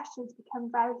sorts of questions become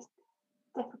very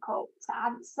difficult to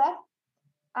answer.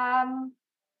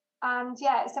 And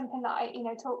yeah, it's something that I,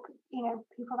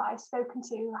 people that I've spoken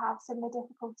to who have similar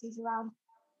difficulties around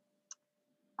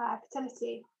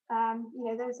fertility.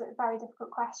 Those are very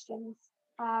difficult questions.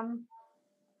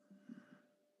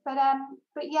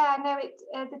 But yeah, no,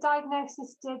 the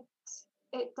diagnosis did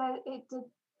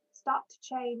start to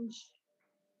change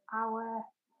our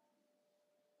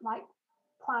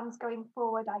plans going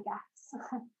forward, I guess.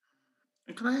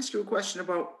 And can I ask you a question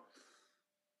about,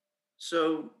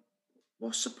 so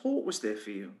what support was there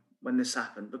for you when this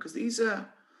happened? Because these are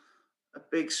a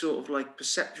big sort of like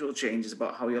perceptual changes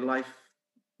about how your life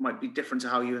might be different to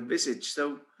how you envisage.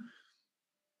 So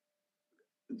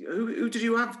who did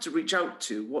you have to reach out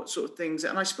to? What sort of things?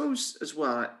 And I suppose as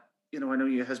well, I know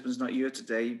your husband's not here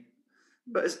today,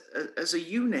 but as a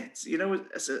unit,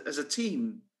 as a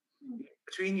team,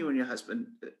 between you and your husband,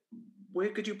 where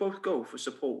could you both go for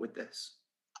support with this?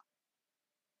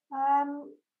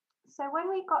 So when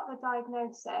we got the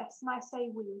diagnosis, and I say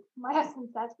we, my husband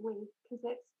says we,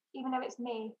 because even though it's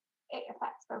me, it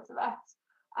affects both of us.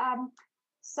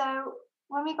 So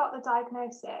when we got the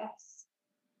diagnosis,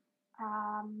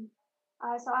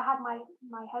 so I had my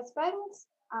husband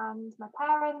and my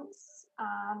parents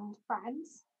and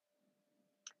friends,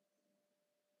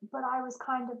 but I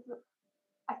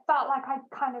felt like I'd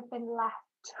kind of been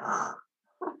left,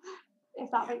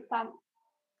 if that makes sense.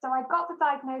 So I got the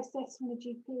diagnosis from the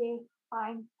GP,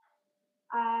 fine.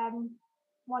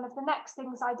 One of the next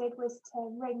things I did was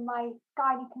to ring my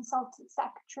gynae consultant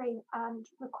secretary and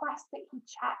request that he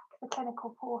check the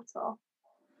clinical portal,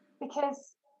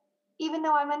 because even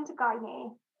though I'm under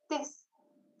gynae, this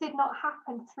did not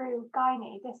happen through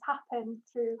gynae. This happened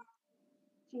through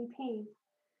GP.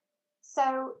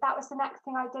 So that was the next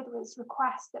thing I did, was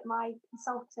request that my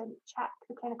consultant check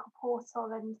the clinical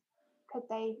portal and could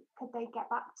they get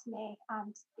back to me,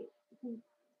 and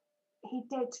he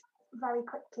did very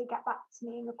quickly get back to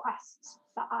me and request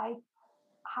that I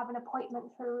have an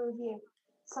appointment for a review.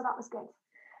 So that was good.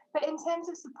 But in terms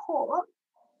of support,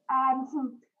 I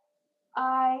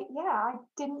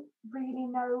didn't really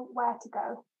know where to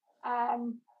go.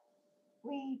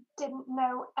 We didn't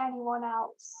know anyone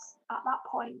else at that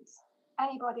point,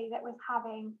 anybody that was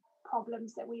having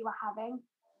problems that we were having.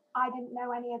 I didn't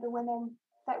know any other women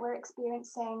that were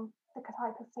experiencing the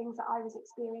type of things that I was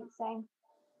experiencing.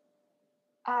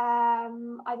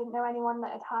 I didn't know anyone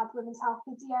that had women's health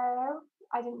physio.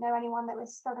 I didn't know anyone that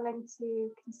was struggling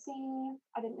to conceive.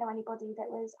 I didn't know anybody that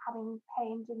was having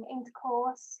pain during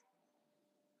intercourse.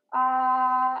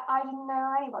 I didn't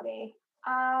know anybody,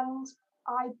 and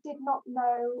I did not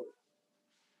know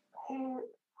who.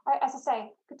 As I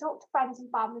say, could talk to friends and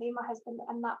family, my husband,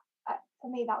 and that for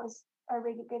me that was a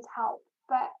really good help.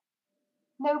 But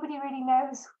nobody really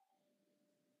knows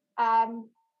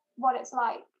what it's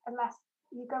like unless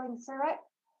you're going through it.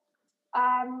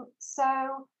 And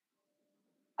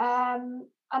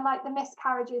like the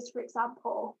miscarriages, for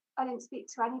example, I didn't speak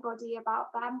to anybody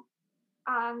about them.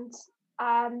 And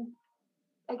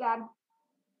again,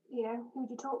 who do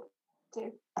you talk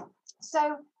to?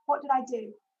 So what did I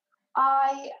do?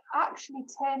 I actually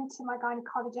turned to my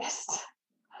gynecologist.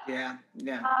 Yeah.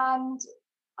 And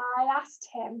I asked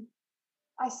him,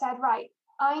 I said, right,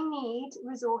 I need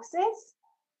resources.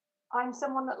 I'm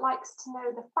someone that likes to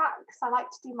know the facts. I like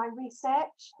to do my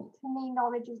research. To me,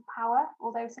 knowledge is power,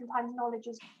 although sometimes knowledge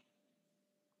is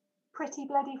pretty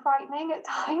bloody frightening at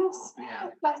times. Yeah.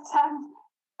 But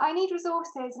I need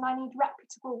resources, and I need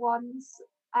reputable ones.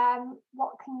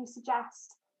 What can you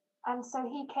suggest? And so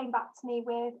he came back to me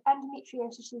with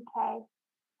Endometriosis UK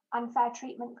and Fair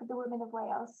Treatment for the Women of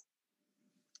Wales.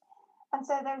 And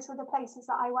so those were the places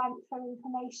that I went for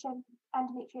information.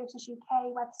 Endometriosis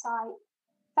UK website,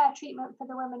 Fair Treatment for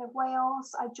the Women of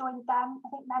Wales. I joined them. I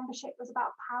think membership was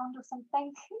about £1 or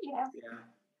something, Yeah.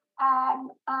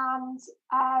 And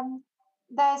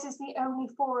theirs is the only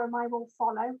forum I will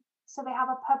follow. So they have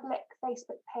a public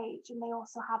Facebook page, and they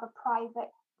also have a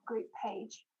private group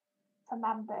page for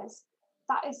members.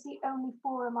 That is the only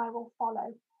forum I will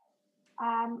follow.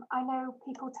 I know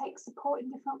people take support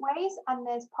in different ways, and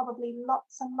there's probably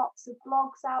lots and lots of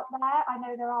blogs out there. I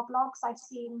know there are blogs. I've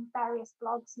seen various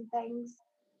blogs and things,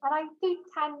 and I do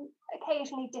tend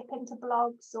occasionally dip into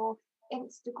blogs or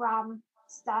Instagram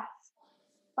stuff,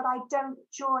 but I don't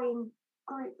join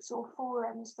groups or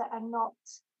forums that are not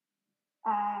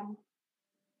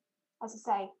as I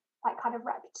say, like kind of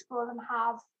reputable and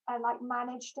have like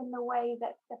managed in the way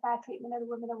that the Fair Treatment of the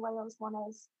Women of Wales one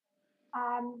is.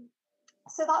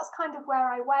 So that's kind of where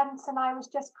I went, and I was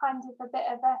just kind of a bit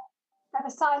of a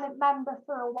silent member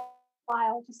for a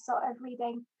while, just sort of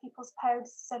reading people's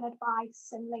posts and advice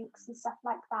and links and stuff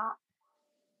like that.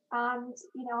 And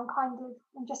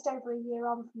I'm just over a year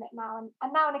on from it now,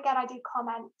 and now and again I do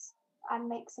comment and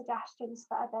make suggestions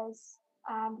for others,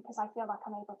 because I feel like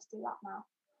I'm able to do that now.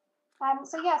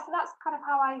 So that's kind of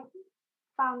how I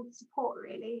found support,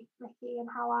 really, Ricky, and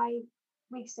how I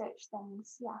research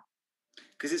things. Yeah.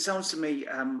 Because it sounds to me,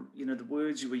 the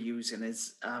words you were using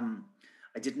is,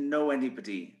 I didn't know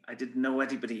anybody. I didn't know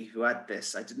anybody who had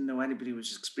this. I didn't know anybody who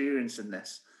was experiencing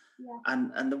this. Yeah.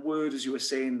 And the word, as you were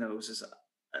saying those, is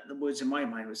the words in my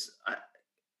mind was,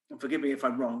 and forgive me if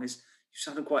I'm wrong, is you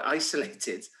sounded quite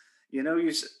isolated.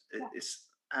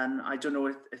 And I don't know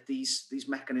if these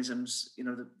mechanisms,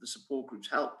 the support groups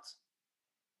helped.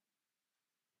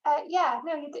 No,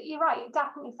 you're right. It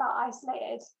definitely felt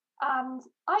isolated, and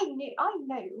I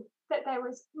knew that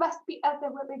must be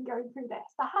other women going through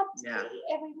this. There had to be.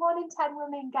 Every 1 in 10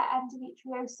 women get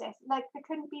endometriosis. Like, there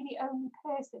couldn't be the only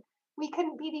person. We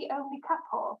couldn't be the only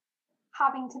couple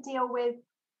having to deal with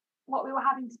what we were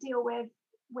having to deal with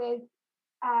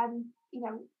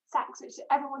sex, which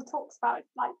everyone talks about.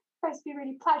 It's like supposed to be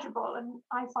really pleasurable, and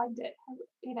I find it,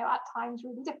 at times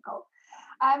really difficult.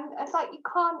 It's like we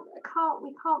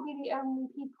can't be the only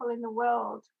people in the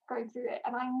world going through it,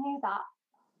 and I knew that,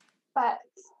 but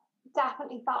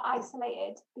definitely felt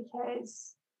isolated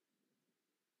because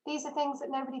these are things that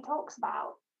nobody talks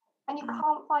about, and you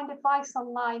can't find advice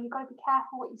online. You've got to be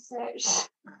careful what you search.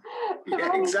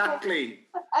 Yeah, exactly.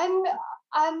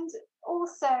 And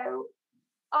also,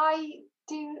 I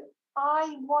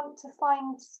want to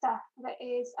find stuff that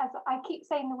is, as I keep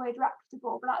saying the word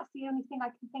reputable, but that's the only thing I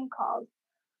can think of.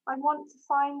 I want to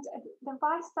find the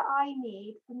advice that I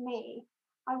need for me.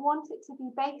 I want it to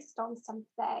be based on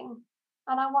something,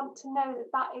 and I want to know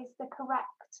that that is the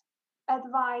correct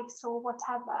advice or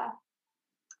whatever.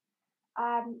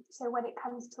 So when it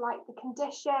comes to like the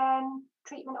condition,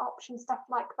 treatment options, stuff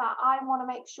like that, I want to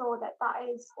make sure that that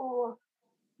is all,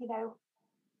 the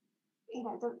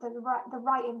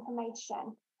right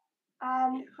information.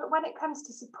 But when it comes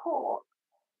to support,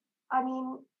 I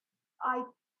mean, I'm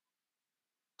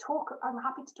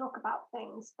happy to talk about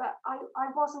things, but I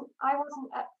wasn't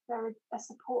up for a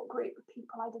support group of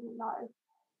people I didn't know,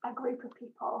 a group of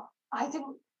people. I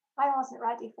wasn't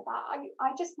ready for that.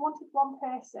 I just wanted one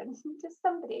person, just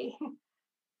somebody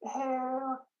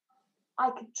who I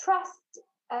could trust,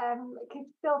 could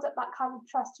build up that kind of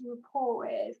trust and rapport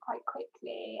with quite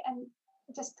quickly, and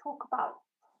just talk about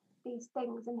these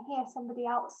things and hear somebody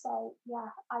else say, yeah,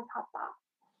 I've had that.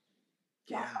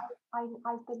 Yeah.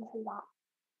 I've been through that.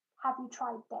 Have you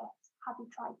tried this? Have you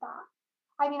tried that?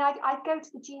 I mean, I'd go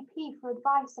to the GP for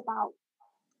advice about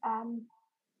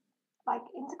like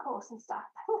intercourse and stuff.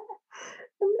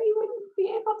 And they wouldn't be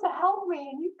able to help me.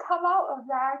 And you come out of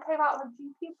there. I came out of a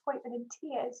GP appointment in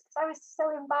tears because I was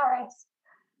so embarrassed.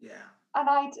 Yeah. And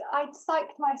I'd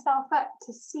psyched myself up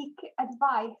to seek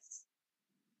advice.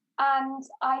 And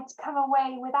I'd come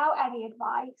away without any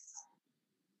advice,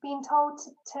 being told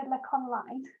to look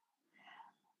online.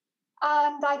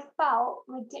 And I felt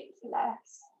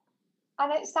ridiculous.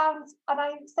 And it sounds, and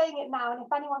I'm saying it now, and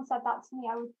if anyone said that to me,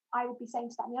 I would be saying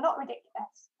to them, you're not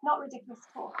ridiculous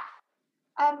at all.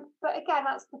 But again,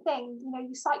 that's the thing,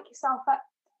 you psych yourself up,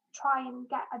 try and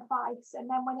get advice, and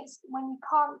then when you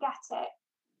can't get it,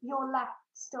 you're left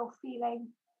still feeling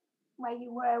where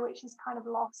you were, which is kind of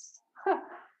lost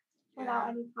without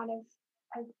any kind of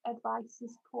advice and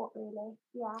support, really.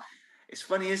 Yeah. It's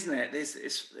funny, isn't it?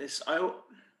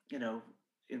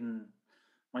 In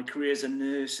my career as a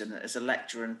nurse and as a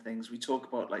lecturer and things, we talk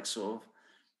about like sort of,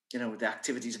 the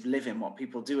activities of living, what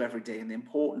people do every day and the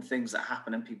important things that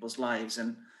happen in people's lives.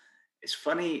 And it's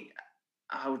funny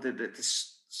how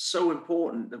it's so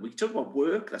important that we talk about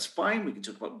work, that's fine. We can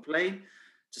talk about play.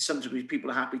 To some degree,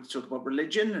 people are happy to talk about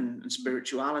religion and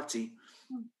spirituality.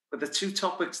 But the two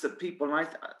topics that people, and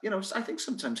I think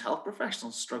sometimes health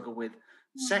professionals struggle with,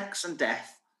 sex and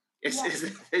death, is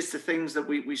the things that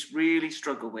we really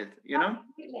struggle with,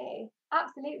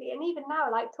 Absolutely. And even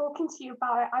now, like talking to you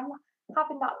about it, I'm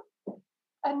having that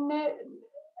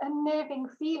unnerving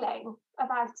feeling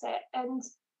about it. And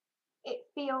it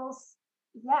feels,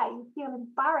 you feel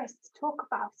embarrassed to talk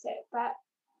about it. But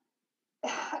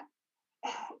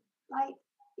like,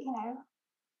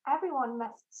 everyone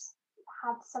must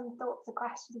have some thoughts or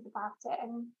questions about it,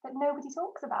 but nobody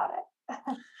talks about it.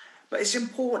 But it's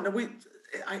important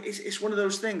that it's one of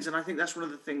those things, and I think that's one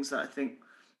of the things that I think,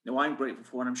 I'm grateful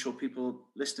for, and I'm sure people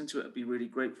listening to it would be really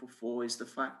grateful for, is the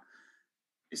fact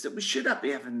is that we should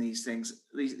be having these things,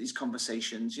 these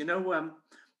conversations.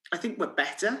 I think we're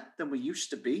better than we used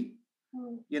to be.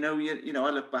 Mm. I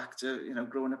look back to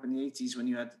growing up in the 80s when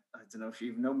you had, I don't know if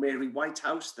you know, Mary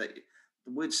Whitehouse, that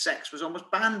the word sex was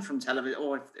almost banned from television,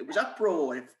 or if it was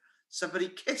uproar if somebody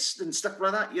kissed and stuff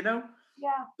like that. Yeah.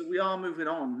 So we are moving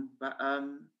on, but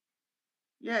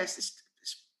it's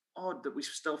odd that we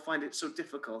still find it so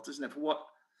difficult, isn't it? For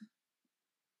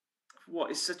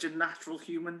what is such a natural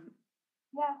human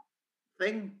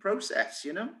process.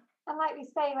 And like we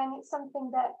say, when it's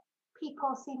something that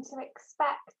people seem to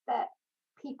expect that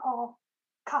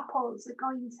couples are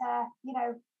going to,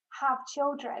 have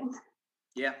children.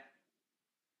 Yeah.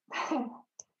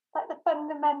 Like the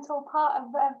fundamental part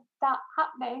of that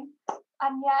happening,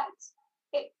 and yet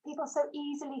people so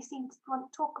easily seem to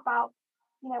want to talk about,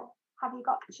 have you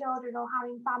got children or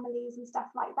having families and stuff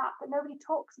like that, but nobody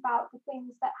talks about the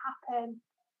things that happen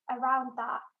around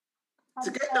that.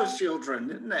 To get those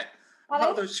children, isn't it?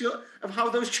 Of how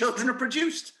those children are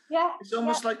produced. Yeah. It's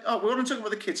almost like, we want to talk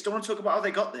about the kids, don't want to talk about how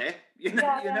they got there. Yeah,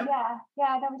 no,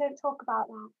 we don't talk about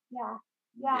that.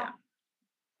 Yeah.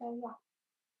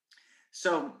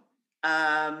 So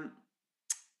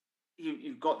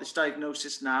you've got this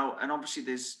diagnosis now, and obviously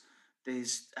there's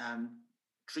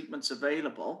treatments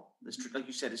available. There's, like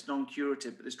you said, it's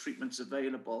non-curative, but there's treatments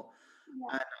available.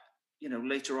 Yeah. And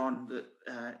later on that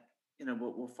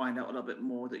we'll find out a little bit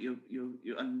more that you're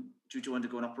due to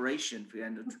undergo an operation for your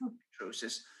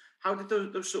endometriosis. How did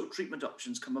those sort of treatment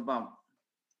options come about?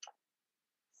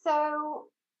 So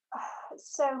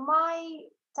my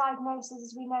diagnosis,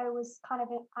 as we know, was kind of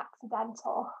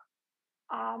accidental.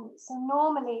 So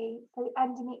normally for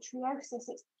endometriosis,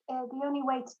 it's the only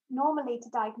way normally to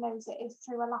diagnose it is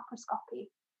through a laparoscopy,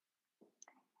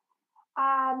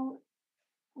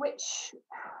 which,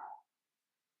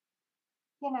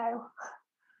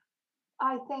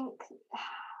 I think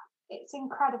it's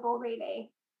incredible,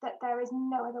 really, that there is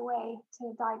no other way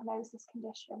to diagnose this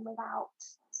condition without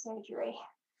surgery.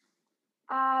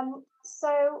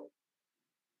 So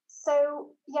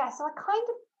I kind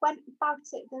of went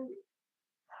about it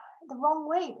the wrong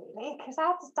way, really, because I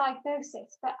had this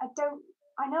diagnosis, but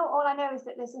all I know is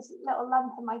that there's this little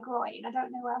lump in my groin. I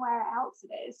don't know where else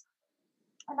it is.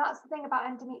 And that's the thing about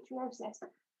endometriosis.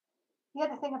 The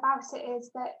other thing about it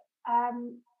is that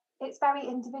it's very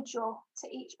individual to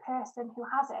each person who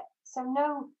has it. So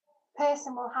no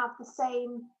person will have the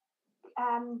same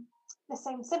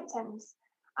symptoms,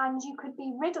 and you could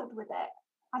be riddled with it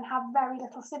and have very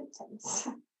little symptoms,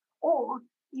 or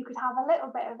you could have a little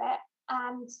bit of it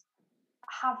and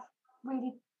have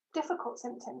really difficult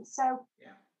symptoms. So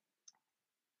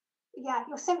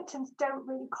your symptoms don't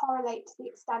really correlate to the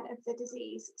extent of the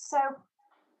disease. So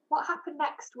what happened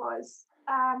next was,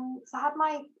 so I had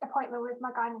my appointment with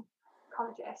my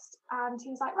gynecologist, and he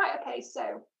was like, right, okay,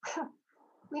 so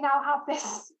we now have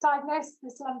this diagnosis,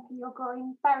 this lump in your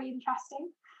groin, very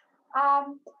interesting.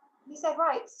 He said,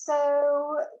 right,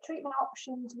 so treatment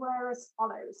options were as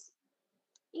follows.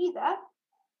 Either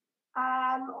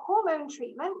hormone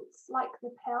treatments like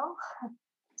the pill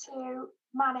to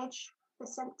manage the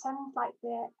symptoms like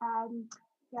the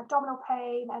abdominal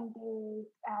pain and the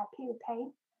period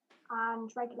pain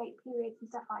and regulate periods and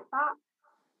stuff like that,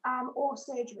 or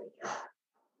surgery.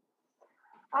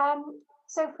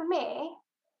 So for me,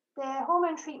 the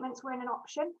hormone treatments weren't an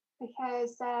option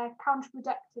because they're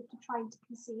counterproductive to trying to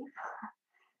conceive.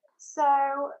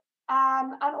 So,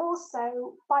 and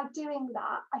also by doing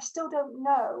that, I still don't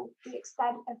know the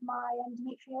extent of my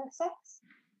endometriosis.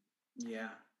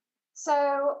 Yeah.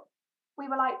 So we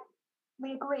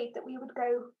agreed that we would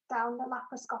go down the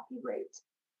laparoscopy route.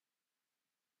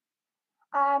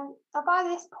 And by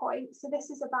this point, so this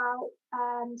is about,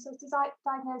 so it's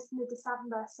diagnosed in the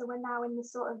December, so we're now in the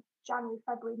sort of January,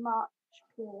 February, March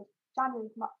period. January,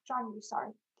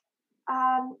 sorry.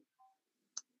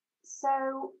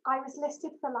 So I was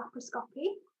listed for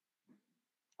laparoscopy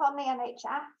on the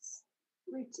NHS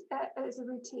as a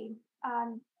routine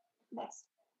list,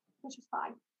 which was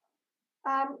fine.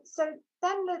 So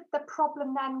then the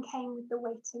problem then came with the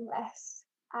waiting list.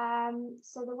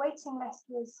 So the waiting list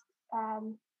was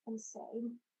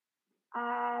insane.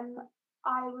 I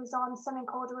was on something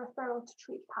called a referral to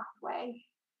treat pathway,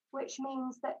 which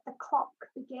means that the clock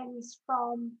begins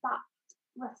from that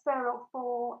referral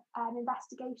for an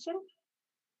investigation.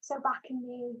 So back in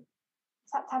the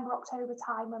September, October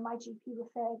time when my GP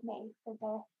referred me for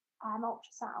the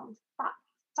ultrasound, that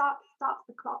starts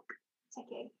the clock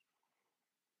ticking.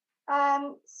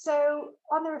 So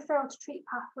on the referral to treat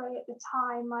pathway at the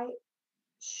time, I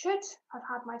should have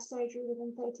had my surgery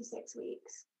within 36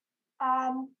 weeks.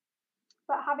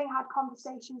 But having had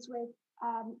conversations with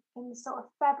in the sort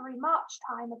of February, March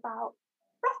time about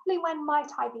roughly when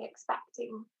might I be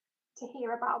expecting to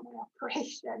hear about my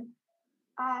operation,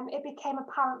 it became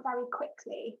apparent very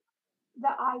quickly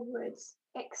that I would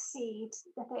exceed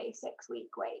the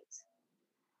 36-week wait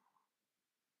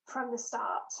from the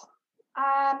start.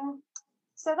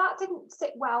 So that didn't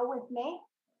sit well with me.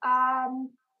 And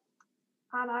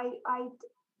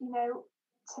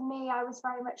to me, I was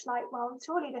very much like, well,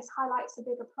 surely this highlights a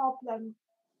bigger problem,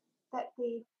 that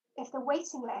if the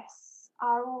waiting lists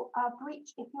are all a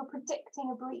breach, if you're predicting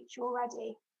a breach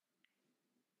already,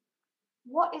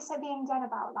 what is being done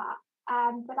about that?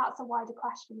 But that's a wider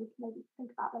question we can maybe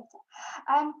think about later.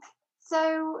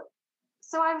 So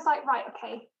I was like, right,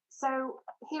 okay, so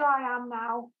here I am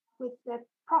now with the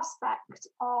prospect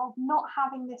of not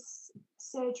having this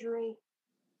surgery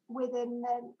within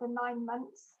the 9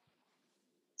 months.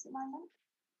 Is it 9 months?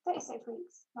 36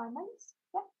 weeks, 9 months.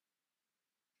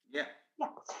 Yeah.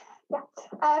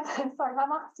 Sorry, my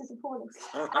maths is appalling.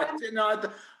 Do you know,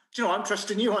 I'm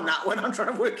trusting you on that one. I'm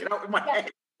trying to work it out in my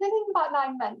head. Thinking about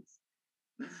 9 months.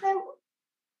 So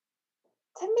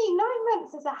to me, 9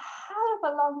 months is a hell of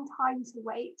a long time to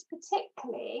wait,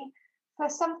 particularly for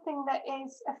something that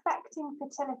is affecting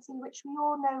fertility, which we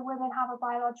all know women have a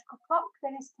biological clock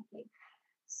that is ticking.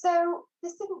 So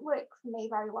this didn't work for me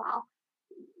very well,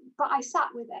 but I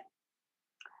sat with it.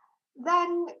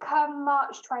 Then come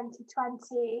March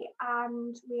 2020,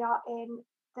 and we are in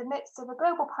the midst of a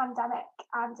global pandemic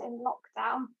and in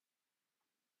lockdown,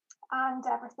 and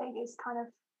everything is kind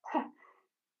of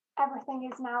everything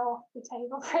is now off the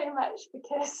table pretty much,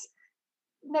 because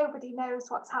nobody knows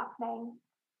what's happening.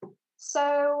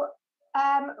 So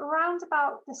around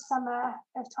about the summer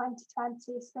of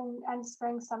 2020,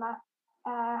 spring, summer,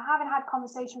 having had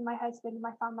conversation with my husband and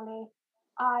my family,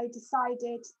 I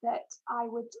decided that I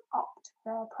would opt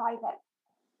for private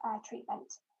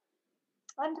treatment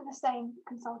under the same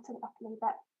consultant, luckily,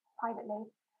 but privately.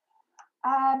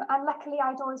 And luckily,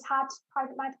 I'd always had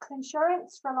private medical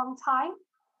insurance for a long time.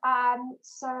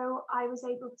 So I was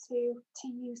able to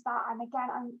use that. And again,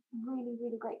 I'm really,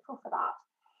 really grateful for that.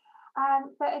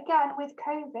 But again, with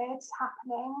COVID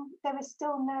happening, there was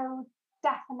still no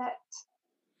definite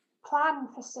plan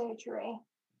for surgery.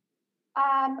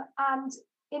 And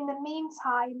in the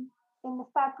meantime, in the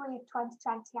February of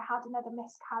 2020, I had another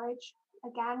miscarriage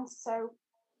again. So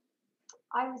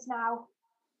I was now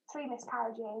 3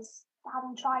 miscarriages,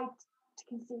 having tried to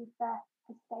conceive for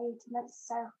 18 months,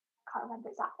 so I can't remember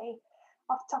exactly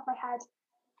off the top of my head,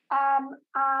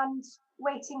 and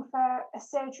waiting for a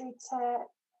surgery to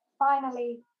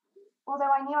finally,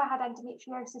 although I knew I had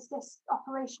endometriosis, this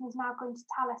operation is now going to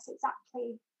tell us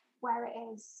exactly where it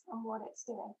is and what it's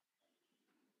doing.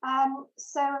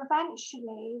 So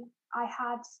eventually I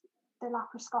had the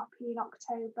laparoscopy in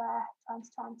October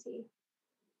 2020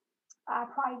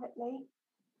 privately.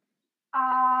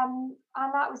 And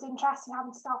that was interesting,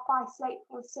 having to self-isolate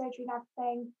for the surgery and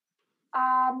everything.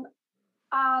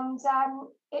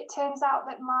 It turns out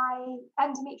that my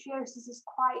endometriosis is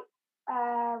quite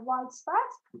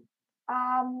widespread.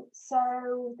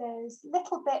 So there's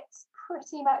little bits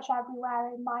pretty much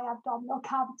everywhere in my abdominal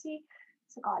cavity.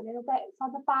 So I've got little bits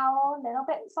on the bowel, little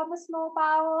bits on the small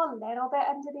bowel, a little bit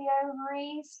under the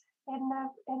ovaries, in the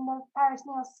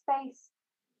peritoneal space,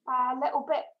 a little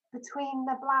bit between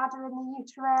the bladder and the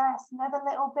uterus, another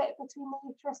little bit between the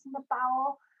uterus and the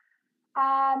bowel.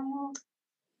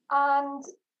 And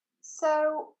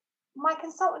so my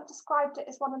consultant described it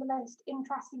as one of the most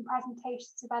interesting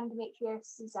presentations of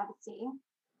endometriosis he's ever seen.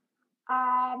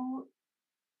 And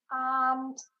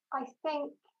I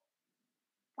think,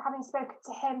 having spoken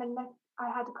to him, and I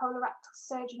had a colorectal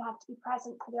surgeon had to be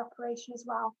present for the operation as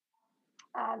well,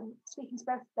 speaking to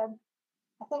both of them,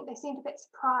 I think they seemed a bit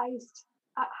surprised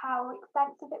at how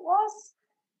expensive it was.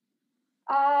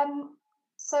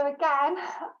 So again,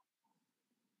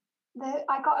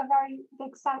 I got a very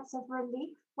big sense of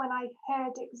relief when I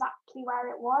heard exactly where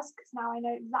it was, because now I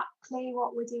know exactly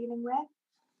what we're dealing with.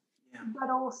 Yeah. But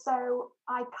also,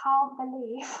 I can't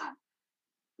believe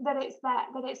that it's there,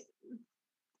 that it's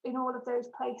in all of those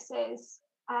places.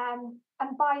 And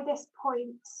by this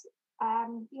point,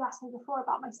 you asked me before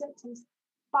about my symptoms.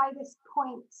 By this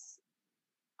point,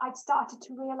 I'd started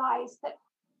to realise that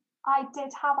I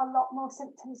did have a lot more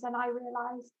symptoms than I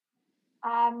realised.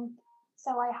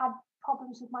 So I had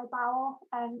problems with my bowel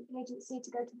and urgency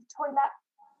to go to the toilet,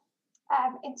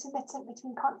 intermittent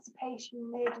between constipation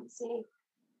and urgency.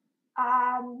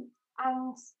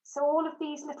 And so all of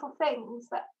these little things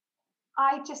that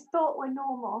I just thought were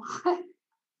normal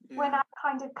when Yeah. I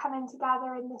kind of coming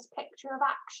together in this picture of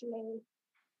actually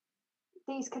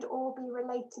these could all be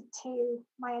related to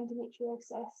my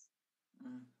endometriosis.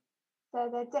 Mm. So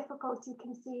the difficulty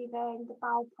conceiving, the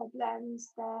bowel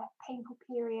problems, the painful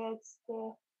periods,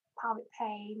 the pelvic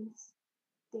pains,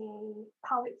 the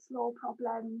pelvic floor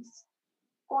problems,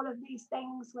 all of these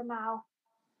things were now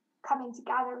coming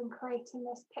together and creating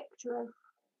this picture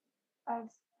of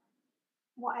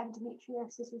what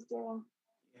endometriosis was doing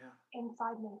Yeah.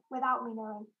 inside me without me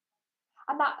knowing.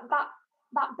 And that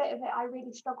bit of it I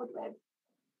really struggled with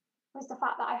was the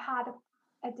fact that I had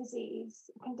a disease,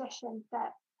 a condition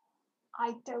that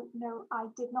I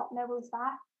did not know was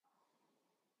there.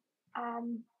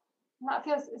 And that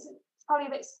it's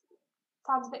probably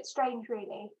sounds a bit strange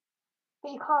really,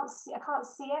 but I can't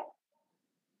see it.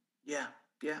 Yeah.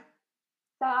 Yeah.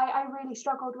 So I really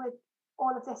struggled with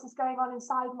all of this is going on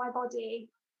inside my body,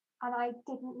 and I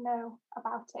didn't know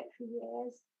about it for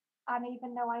years. And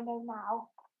even though I know now,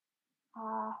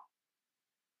 uh,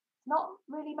 not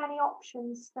really many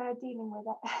options for dealing with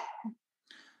it.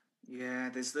 Yeah,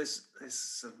 there's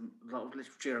a lot of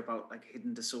literature about like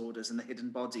hidden disorders and the hidden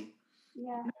body.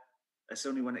 Yeah. It's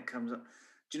only when it comes up.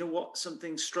 Do you know what?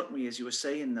 Something struck me as you were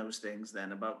saying those things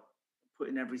then about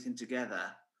putting everything together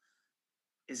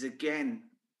is again,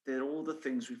 they're all the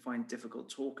things we find difficult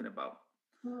talking about.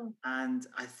 Mm. And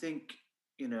I think,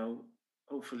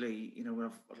 hopefully, we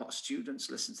have a lot of students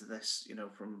listen to this,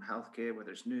 from healthcare,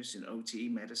 whether it's nursing, OT,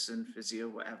 medicine, physio,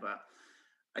 whatever.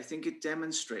 I think it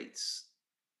demonstrates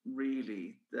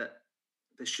really that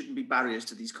there shouldn't be barriers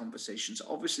to these conversations.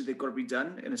 Obviously, they've got to be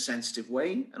done in a sensitive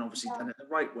way and obviously Yeah. done in the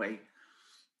right way.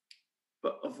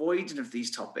 But avoiding of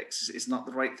these topics is not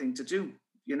the right thing to do.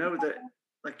 That,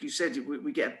 like you said,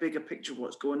 we get a bigger picture of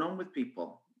what's going on with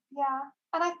people. Yeah.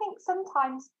 And I think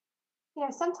sometimes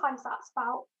that's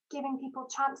about giving people a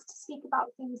chance to speak about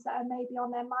things that are maybe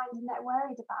on their mind and they're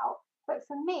worried about. But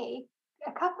for me,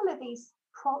 a couple of these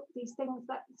things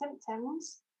that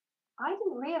symptoms, I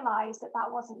didn't realize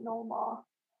that wasn't normal.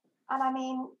 And I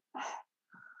mean,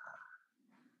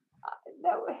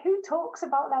 who talks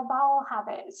about their bowel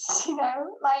habits?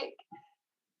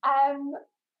 Um,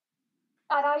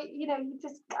 and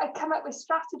I come up with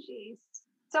strategies.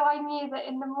 So I knew that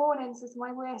in the mornings was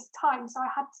my worst time. So I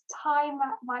had to time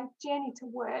my journey to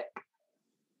work,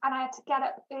 and I had to get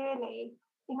up early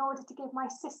in order to give my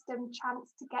system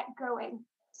chance to get going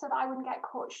so that I wouldn't get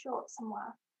caught short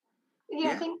somewhere.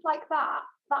 Yeah, Things like that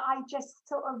I just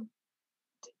sort of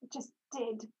just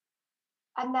did.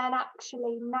 And then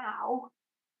actually now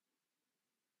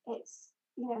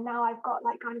now I've got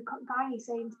like gynae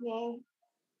saying to me,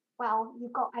 well,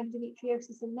 you've got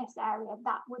endometriosis in this area.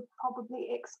 That would probably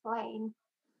explain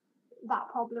that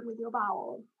problem with your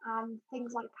bowel, and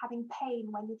things like having pain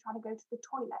when you're trying to go to the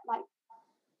toilet. Like,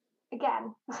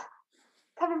 again,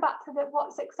 coming back to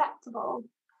what's acceptable.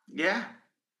 yeah,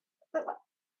 But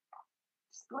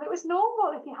just thought it was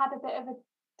normal if you had a bit of a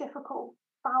difficult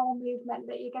bowel movement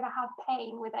that you're going to have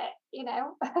pain with it.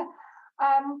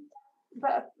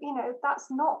 But that's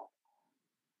not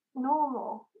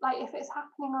normal. Like if it's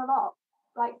happening a lot,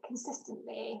 like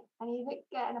consistently, and you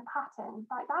get in a pattern,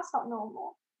 like that's not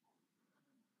normal.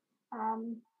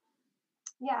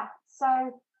 Yeah.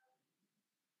 So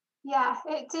yeah,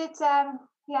 it did.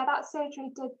 Yeah, that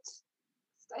surgery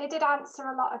did answer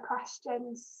a lot of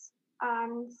questions,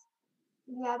 and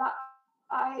yeah,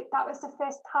 that was the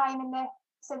first time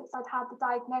since I'd had the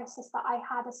diagnosis that I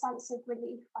had a sense of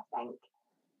relief. I think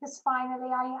because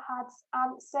finally I had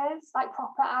answers, like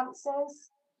proper answers.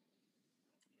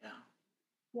 yeah.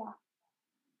 Yeah.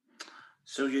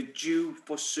 So you're due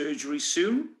for surgery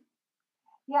soon?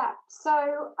 Yeah,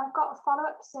 so I've got a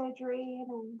follow-up surgery in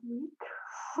a week,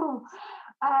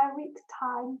 a week's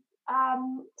time.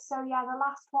 So yeah, the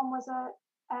last one was a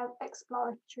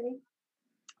exploratory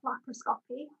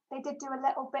laparoscopy. They did do a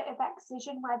little bit of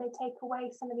excision where they take away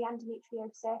some of the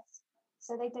endometriosis.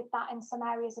 So they did that in some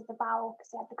areas of the bowel because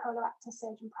they had the colorectal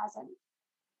surgeon present.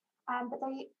 But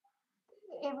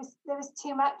there was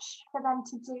too much for them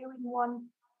to do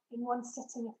in one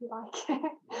sitting, if you like.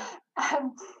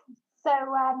 um,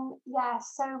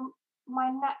 so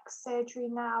my next surgery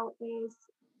now is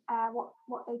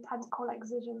what they tend to call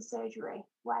excision surgery,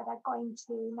 where they're going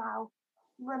to now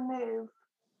remove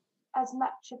as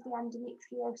much of the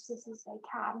endometriosis as they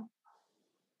can.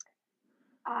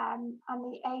 And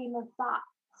the aim of that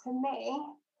for me,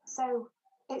 so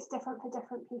it's different for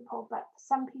different people, but for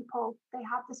some people, they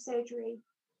have the surgery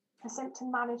for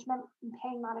symptom management and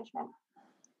pain management.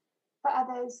 for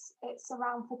others it's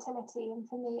around fertility, and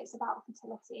for me it's about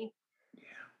fertility.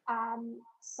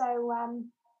 So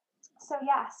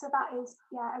that is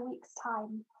a week's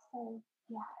time. So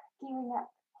gearing up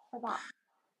for that.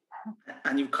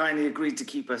 And you've kindly agreed to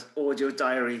keep an audio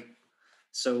diary,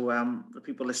 so the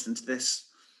people listening to this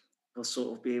will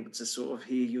sort of be able to sort of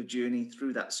hear your journey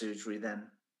through that surgery then.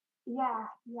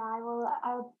 I will.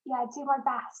 I'll do my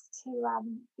best to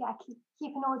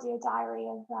keep an audio diary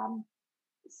of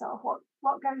sort of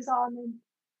what goes on,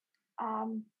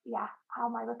 and how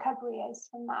my recovery is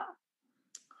from that.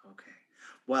 Okay.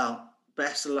 Well,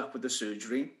 best of luck with the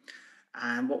surgery,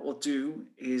 and what we'll do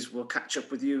is we'll catch up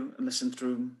with you and listen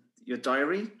through your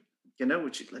diary,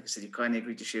 which, like I said, you kindly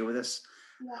agreed to share with us,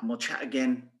 and we'll chat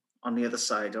again on the other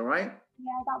side. All right?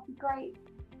 Yeah, that'd be great.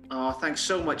 Oh, thanks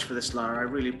so much for this, Lara. I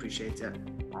really appreciate it.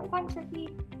 Oh, thanks, Ricky.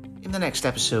 In the next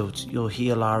episode, you'll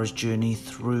hear Lara's journey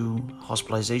through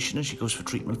hospitalisation as she goes for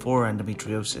treatment for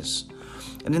endometriosis.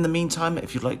 And in the meantime,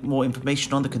 if you'd like more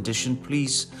information on the condition,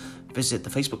 please visit the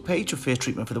Facebook page of Fair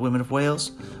Treatment for the Women of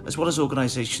Wales, as well as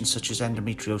organisations such as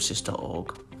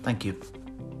endometriosis.org. Thank you.